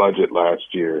budget last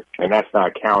year, and that's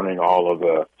not counting all of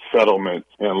the settlements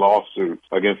and lawsuits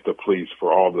against the police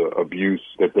for all the abuse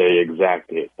that they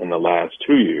exacted in the last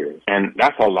 2 years. And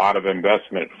that's a lot of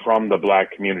investment from the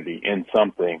Black community in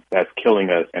something that's killing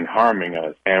us and harming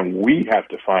us. And we have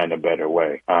to find a better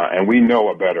way. And we know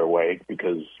a better way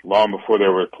because long before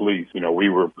there were police, we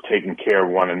were taking care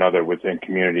of one another within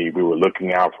community. We were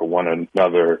looking out for one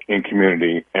another in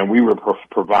community, and we were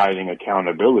providing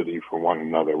accountability for one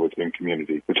another within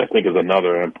community, which I think is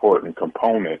another important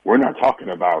component. We're not talking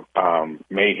about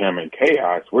mayhem and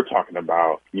chaos. We're talking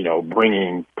about,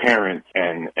 bringing parents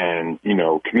and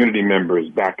community members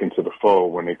back into the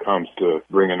fold when it comes to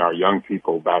bringing our young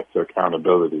people back to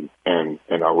accountability and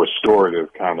a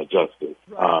restorative kind of justice.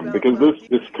 Because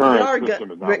this current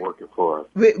system is not working for us.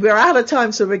 We're out of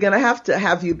time, so we're going to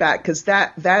have you back because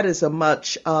that is a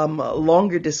much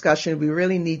longer discussion. We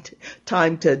really need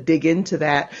time to dig into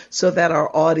that so that our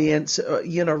audience,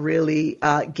 really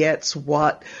gets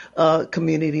what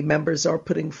community members are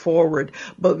putting forward.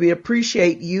 But we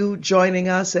appreciate you joining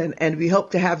us, and we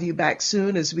hope to have you back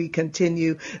soon as we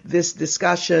continue this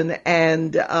discussion.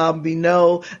 And we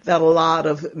know that a lot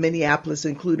of Minneapolis,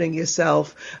 including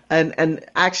yourself, and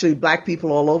actually Black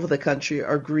people all over the country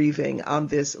are grieving on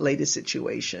this latest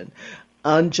situation.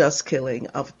 Unjust killing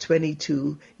of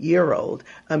 22-year-old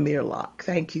Amir Locke.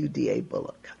 Thank you, D.A.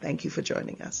 Bullock. Thank you for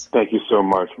joining us. Thank you so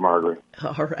much, Margaret.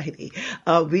 All righty.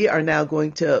 We are now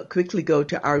going to quickly go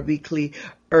to our weekly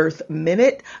Earth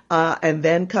Minute, and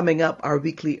then coming up, our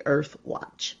weekly Earth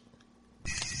Watch.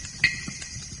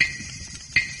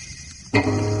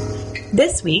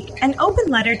 This week, an open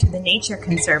letter to the Nature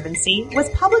Conservancy was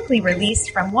publicly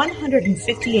released from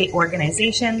 158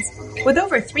 organizations with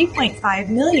over 3.5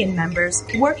 million members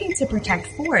working to protect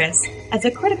forests as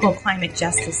a critical climate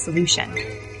justice solution.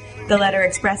 The letter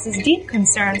expresses deep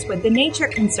concerns with the Nature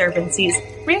Conservancy's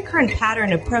recurrent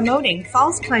pattern of promoting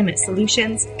false climate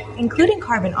solutions, including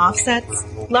carbon offsets,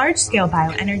 large-scale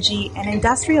bioenergy, and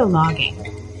industrial logging.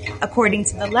 According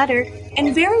to the letter,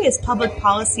 in various public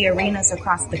policy arenas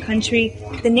across the country,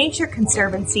 the Nature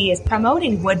Conservancy is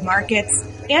promoting wood markets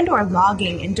and/or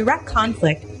logging in direct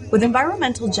conflict with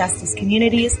environmental justice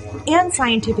communities and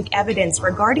scientific evidence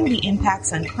regarding the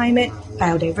impacts on climate,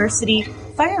 biodiversity,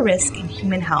 fire risk, and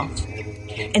human health.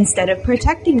 Instead of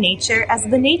protecting nature as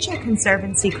the Nature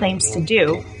Conservancy claims to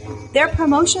do, their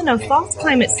promotion of false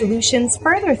climate solutions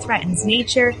further threatens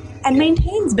nature and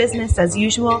maintains business as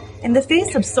usual in the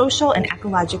face of social and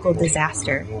ecological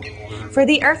disaster. For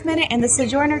the Earth Minute and the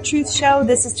Sojourner Truth Show,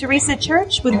 this is Teresa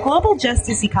Church with Global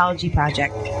Justice Ecology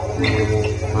Project.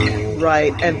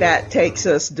 Right, and that takes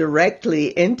us directly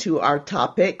into our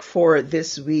topic for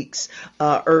this week's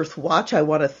Earth Watch. I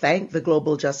want to thank the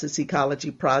Global Justice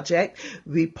Ecology Project.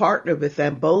 We partner with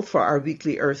them both for our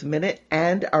weekly Earth Minute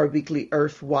and our weekly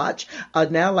Earth Watch.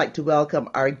 I'd now like to welcome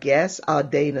our guest,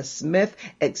 Dana Smith,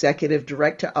 Executive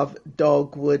Director of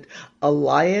Dogwood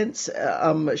Alliance.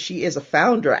 She is a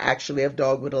founder, actually, of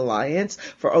Dogwood Alliance.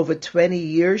 For over 20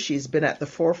 years, she's been at the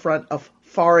forefront of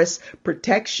forest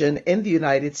protection in the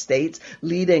United States,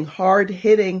 leading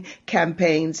hard-hitting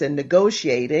campaigns and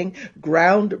negotiating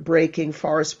groundbreaking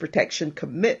forest protection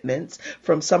commitments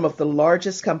from some of the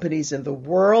largest companies in the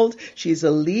world. She's a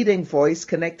leading voice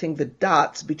connecting the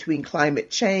dots between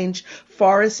climate change,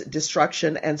 forest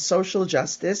destruction, and social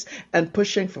justice, and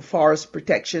pushing for forest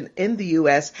protection in the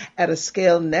U.S. at a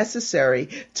scale necessary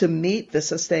to meet the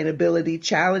sustainability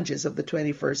challenges of the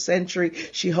 21st century.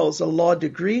 She holds a law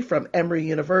degree from Emory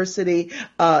University.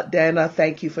 Dana,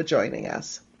 thank you for joining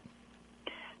us.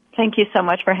 Thank you so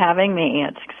much for having me.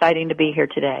 It's exciting to be here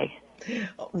today.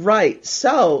 Right.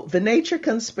 So the Nature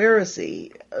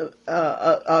Conservancy,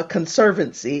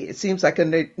 it seems like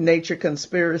a nature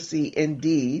conspiracy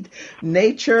indeed.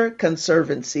 Nature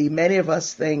Conservancy, many of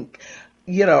us think,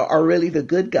 are really the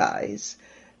good guys.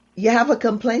 You have a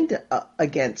complaint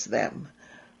against them.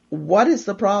 What is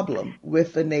the problem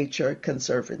with the Nature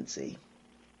Conservancy?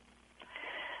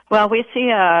 Well, we see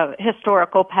a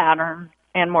historical pattern,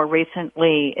 and more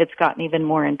recently it's gotten even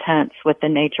more intense with the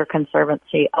Nature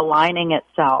Conservancy aligning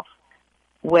itself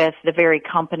with the very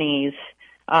companies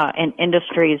and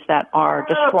industries that are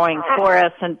destroying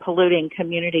forests and polluting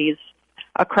communities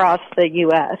across the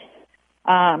U.S.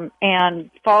 And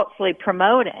falsely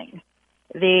promoting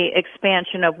the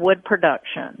expansion of wood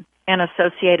production and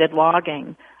associated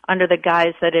logging under the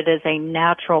guise that it is a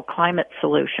natural climate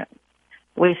solution.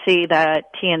 We see that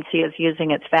TNC is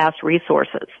using its vast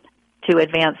resources to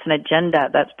advance an agenda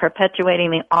that's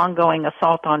perpetuating the ongoing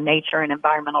assault on nature and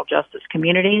environmental justice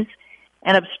communities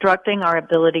and obstructing our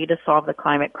ability to solve the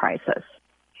climate crisis.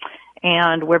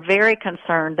 And we're very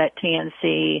concerned that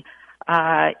TNC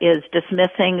is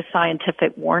dismissing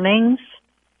scientific warnings,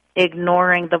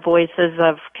 ignoring the voices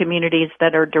of communities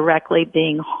that are directly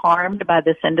being harmed by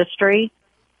this industry,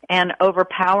 and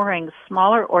overpowering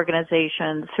smaller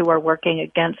organizations who are working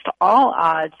against all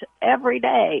odds every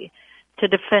day to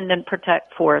defend and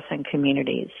protect forests and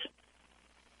communities.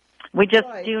 We just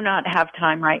do not have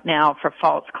time right now for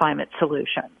false climate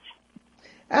solutions.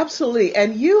 Absolutely.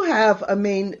 And you have,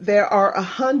 there are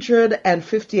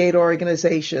 158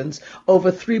 organizations, over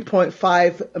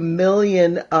 3.5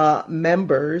 million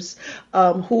members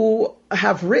who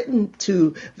have written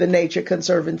to the Nature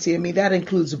Conservancy. That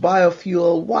includes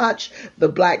Biofuel Watch, the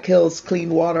Black Hills Clean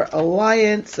Water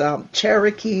Alliance,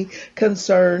 Cherokee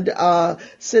Concerned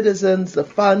Citizens, the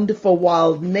Fund for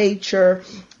Wild Nature,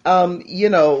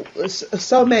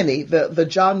 so many, the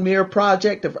John Muir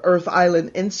Project of Earth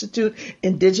Island Institute,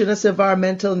 Indigenous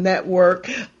Environmental Network,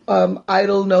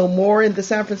 Idle No More in the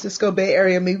San Francisco Bay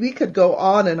Area. We could go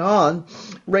on and on,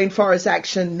 Rainforest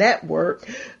Action Network.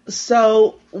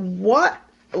 So what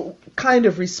kind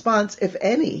of response, if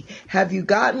any, have you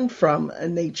gotten from a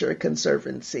Nature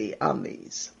Conservancy on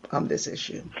this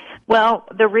issue? Well,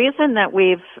 the reason that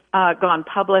we've gone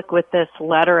public with this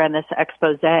letter and this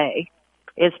expose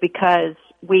is because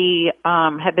we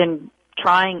have been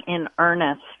trying in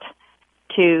earnest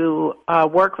to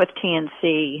work with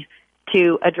TNC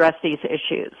to address these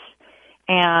issues.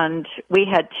 And we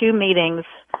had 2 meetings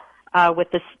with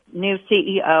this new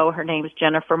CEO, her name is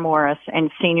Jennifer Morris,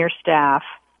 and senior staff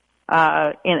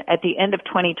at the end of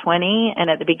 2020 and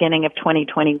at the beginning of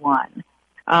 2021.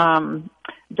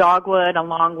 Dogwood,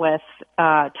 along with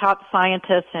top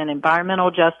scientists and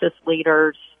environmental justice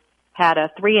leaders, had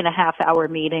a 3.5-hour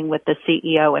meeting with the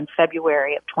CEO in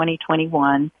February of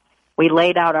 2021. We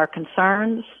laid out our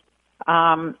concerns,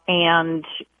 and,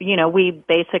 we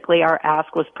basically, our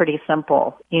ask was pretty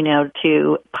simple,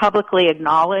 to publicly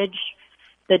acknowledge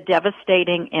the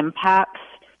devastating impacts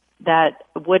that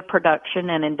wood production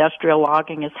and industrial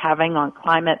logging is having on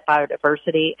climate,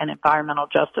 biodiversity, and environmental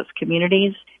justice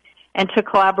communities, and to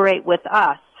collaborate with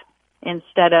us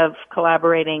instead of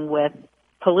collaborating with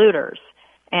polluters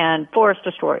and forest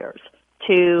destroyers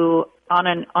on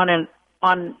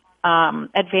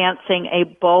advancing a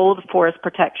bold forest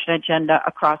protection agenda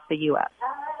across the U.S.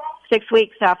 6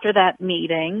 weeks after that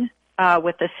meeting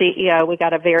with the CEO, we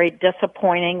got a very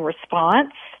disappointing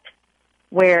response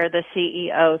where the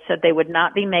CEO said they would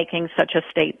not be making such a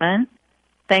statement,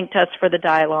 thanked us for the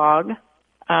dialogue,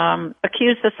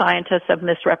 accused the scientists of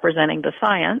misrepresenting the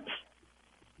science,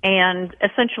 and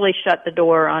essentially shut the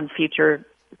door on future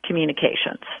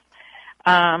communications.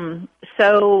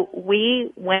 So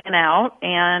we went out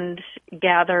and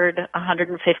gathered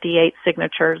 158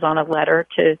 signatures on a letter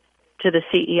to the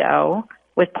CEO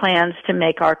with plans to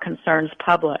make our concerns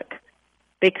public,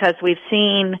 because we've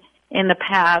seen in the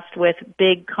past with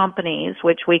big companies,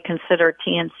 which we consider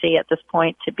TNC at this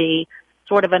point to be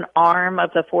sort of an arm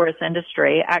of the forest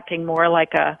industry, acting more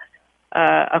like a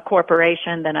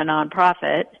corporation than a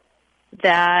nonprofit,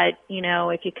 that,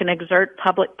 if you can exert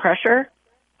public pressure,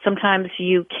 sometimes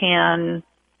you can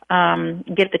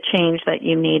get the change that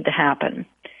you need to happen.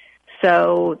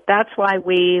 So that's why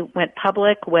we went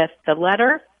public with the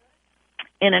letter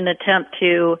in an attempt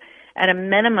to, at a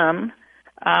minimum,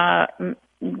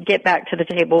 get back to the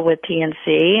table with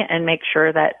TNC and make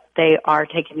sure that they are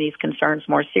taking these concerns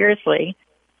more seriously,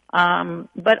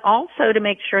 but also to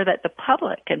make sure that the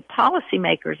public and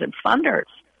policymakers and funders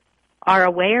are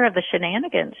aware of the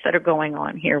shenanigans that are going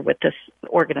on here with this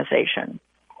organization.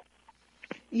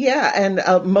 Yeah,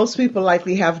 and most people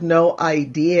likely have no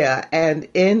idea. And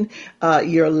in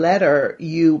your letter,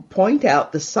 you point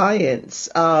out the science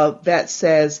that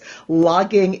says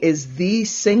logging is the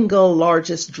single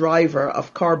largest driver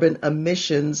of carbon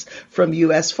emissions from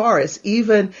U.S. forests,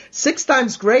 even 6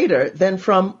 times greater than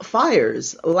from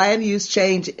fires, land use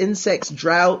change, insects,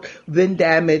 drought, wind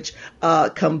damage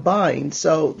combined.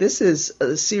 So this is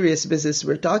a serious business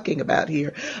we're talking about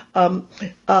here.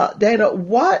 Dana,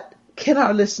 what can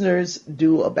our listeners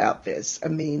do about this?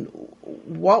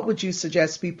 What would you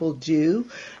suggest people do,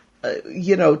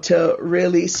 to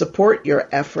really support your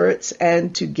efforts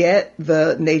and to get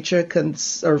the Nature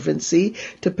Conservancy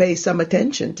to pay some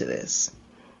attention to this?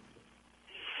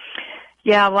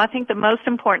 Yeah, well, I think the most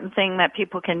important thing that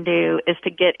people can do is to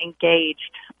get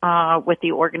engaged with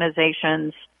the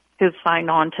organizations who've signed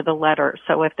on to the letter.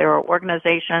 So if there are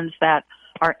organizations that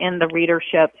are in the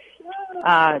readership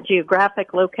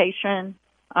geographic location,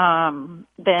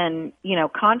 then,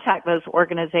 contact those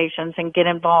organizations and get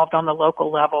involved on the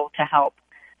local level to help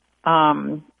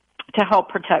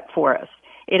protect forests.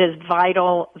 It is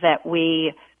vital that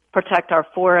we protect our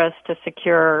forests, to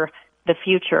secure the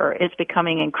future. It's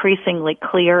becoming increasingly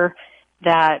clear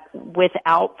that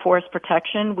without forest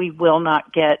protection, we will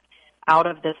not get out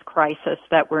of this crisis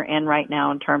that we're in right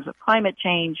now in terms of climate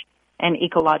change and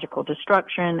ecological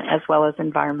destruction, as well as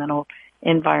environmental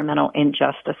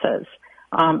injustices.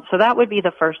 So that would be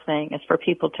the first thing, is for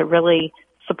people to really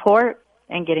support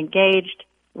and get engaged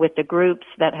with the groups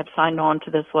that have signed on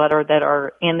to this letter that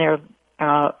are in their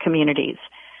communities.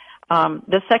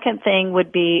 The second thing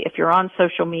would be, if you're on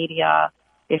social media,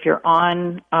 if you're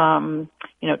on,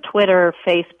 Twitter,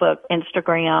 Facebook,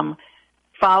 Instagram,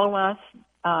 follow us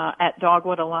at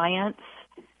Dogwood Alliance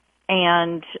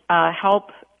and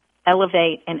help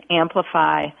elevate and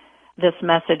amplify this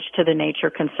message to the Nature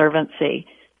Conservancy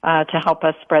to help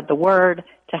us spread the word,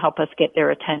 to help us get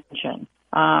their attention.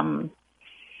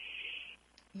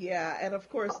 Yeah, and of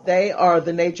course, they are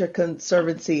the Nature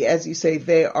Conservancy. As you say,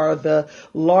 they are the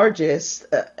largest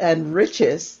and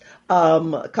richest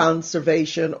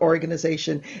conservation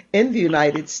organization in the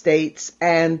United States.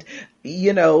 And,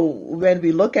 when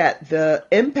we look at the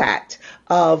impact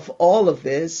of all of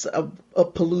this, of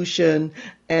pollution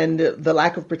and the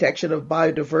lack of protection of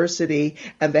biodiversity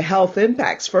and the health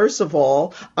impacts, first of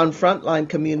all, on frontline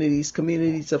communities,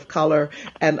 communities of color,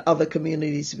 and other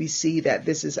communities, we see that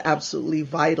this is absolutely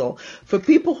vital. For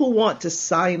people who want to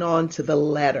sign on to the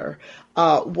letter,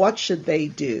 what should they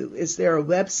do? Is there a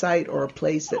website or a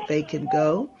place that they can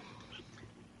go?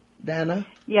 Dana?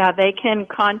 Yeah, they can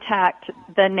contact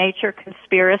the Nature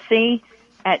Conspiracy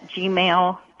at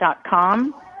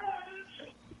gmail.com.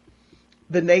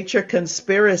 The Nature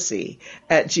Conspiracy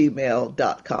at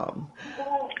gmail.com.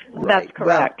 Right. That's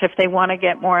correct. If they want to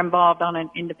get more involved on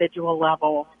an individual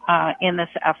level in this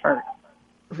effort.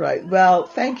 Right. Well,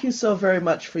 thank you so very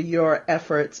much for your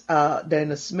efforts,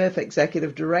 Dana Smith,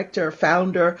 Executive Director,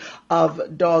 founder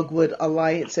of Dogwood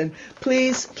Alliance. And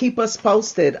please keep us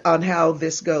posted on how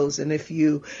this goes, and if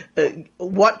you,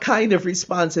 what kind of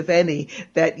response, if any,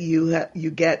 that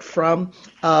you get from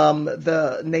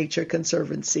the Nature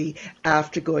Conservancy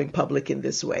after going public in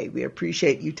this way. We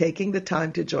appreciate you taking the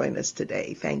time to join us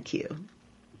today. Thank you.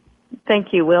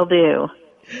 Thank you. Will do.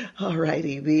 All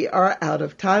righty, we are out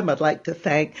of time. I'd like to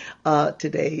thank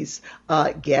today's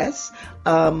guests.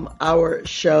 Our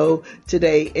show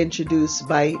today introduced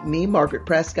by me, Margaret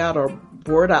Prescott, our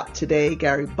board up today,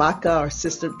 Gary Baca, our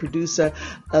assistant producer,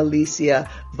 Alicia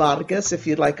Vargas. If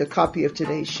you'd like a copy of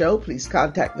today's show, please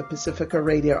contact the Pacifica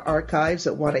Radio Archives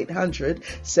at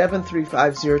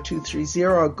 1-800-735-0230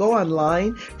 or go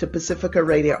online to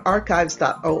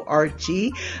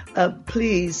pacificaradioarchives.org.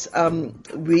 Please,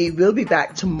 we will be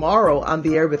back tomorrow on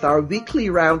the air with our weekly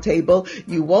roundtable.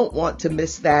 You won't want to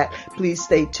miss that. Please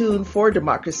stay tuned for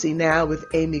Democracy Now! With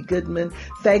Amy Goodman.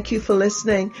 Thank you for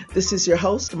listening. This is your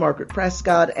host, Margaret Prescott,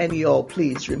 and you all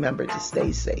please remember to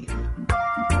stay safe.